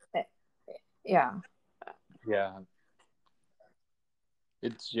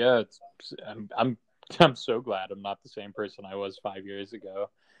it's I'm I'm so glad I'm not the same person I was 5 years ago.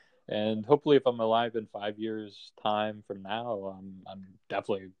 And hopefully, if I'm alive in 5 years' time from now, I'm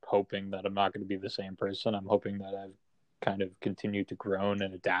definitely hoping that I'm not going to be the same person. I'm hoping that I've kind of continued to grow and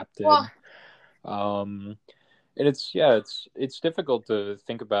adapted. Well, Um, and it's difficult to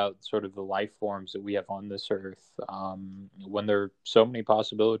think about sort of the life forms that we have on this earth, when there are so many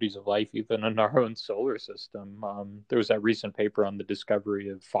possibilities of life even in our own solar system. There was that recent paper on the discovery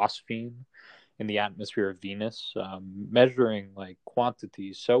of phosphine in the atmosphere of Venus, measuring like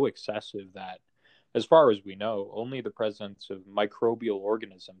quantities so excessive that, as far as we know, only the presence of microbial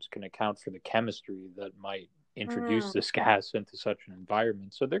organisms can account for the chemistry that might introduce this gas into such an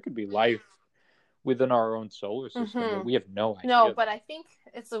environment. So there could be life within our own solar system that we have no no, idea but about. I think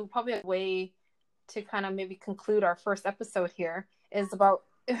it's probably a way to kind of maybe conclude our first episode here is about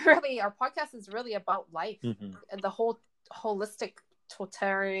really our podcast is really about life, the whole holistic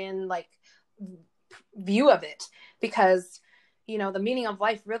totalitarian like view of it, because the meaning of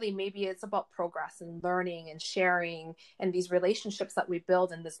life really maybe it's about progress and learning and sharing and these relationships that we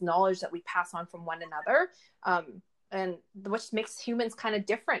build and this knowledge that we pass on from one another, and which makes humans kind of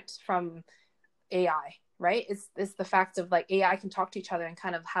different from AI, right? Is the fact of like AI can talk to each other and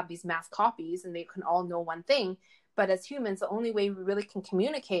kind of have these mass copies and they can all know one thing. But as humans, the only way we really can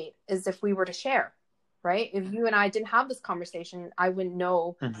communicate is if we were to share, right? If you and I didn't have this conversation, I wouldn't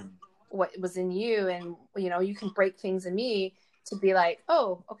know what was in you. And, you can break things in me to be like,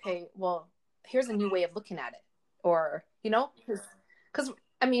 oh, okay, well, here's a new way of looking at it. Or, because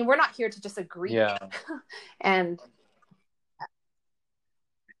I mean, we're not here to just agree. Yeah, And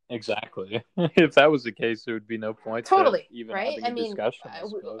exactly. If that was the case, there would be no point to totally, even right? having a discussion, I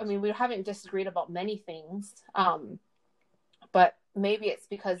suppose. We haven't disagreed about many things, but maybe it's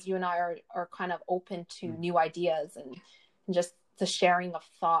because you and I are kind of open to new ideas and just the sharing of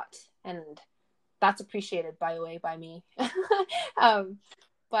thought, and that's appreciated, by the way, by me.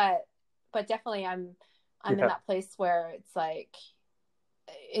 But definitely, I'm in that place where it's like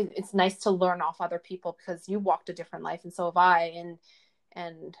it's nice to learn off other people because you walked a different life, and so have I,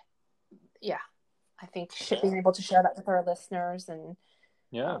 and yeah, I think being able to share that with our listeners and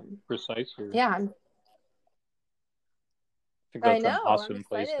precisely. Yeah, I think I that's an know. I'm awesome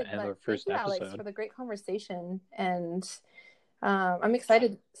place to excited, end but our thank first you, Alex, for episode. the great conversation. And I'm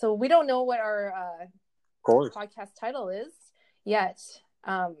excited. So we don't know what our Of course. podcast title is yet,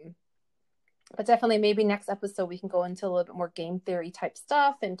 but definitely maybe next episode we can go into a little bit more game theory type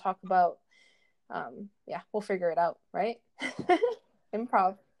stuff and talk about. We'll figure it out, right?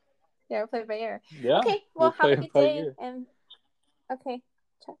 Improv. Yeah, we'll play it by ear. Yeah, Okay, well, we'll have play a it good by day, ear. and okay,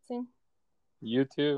 chat soon. You too.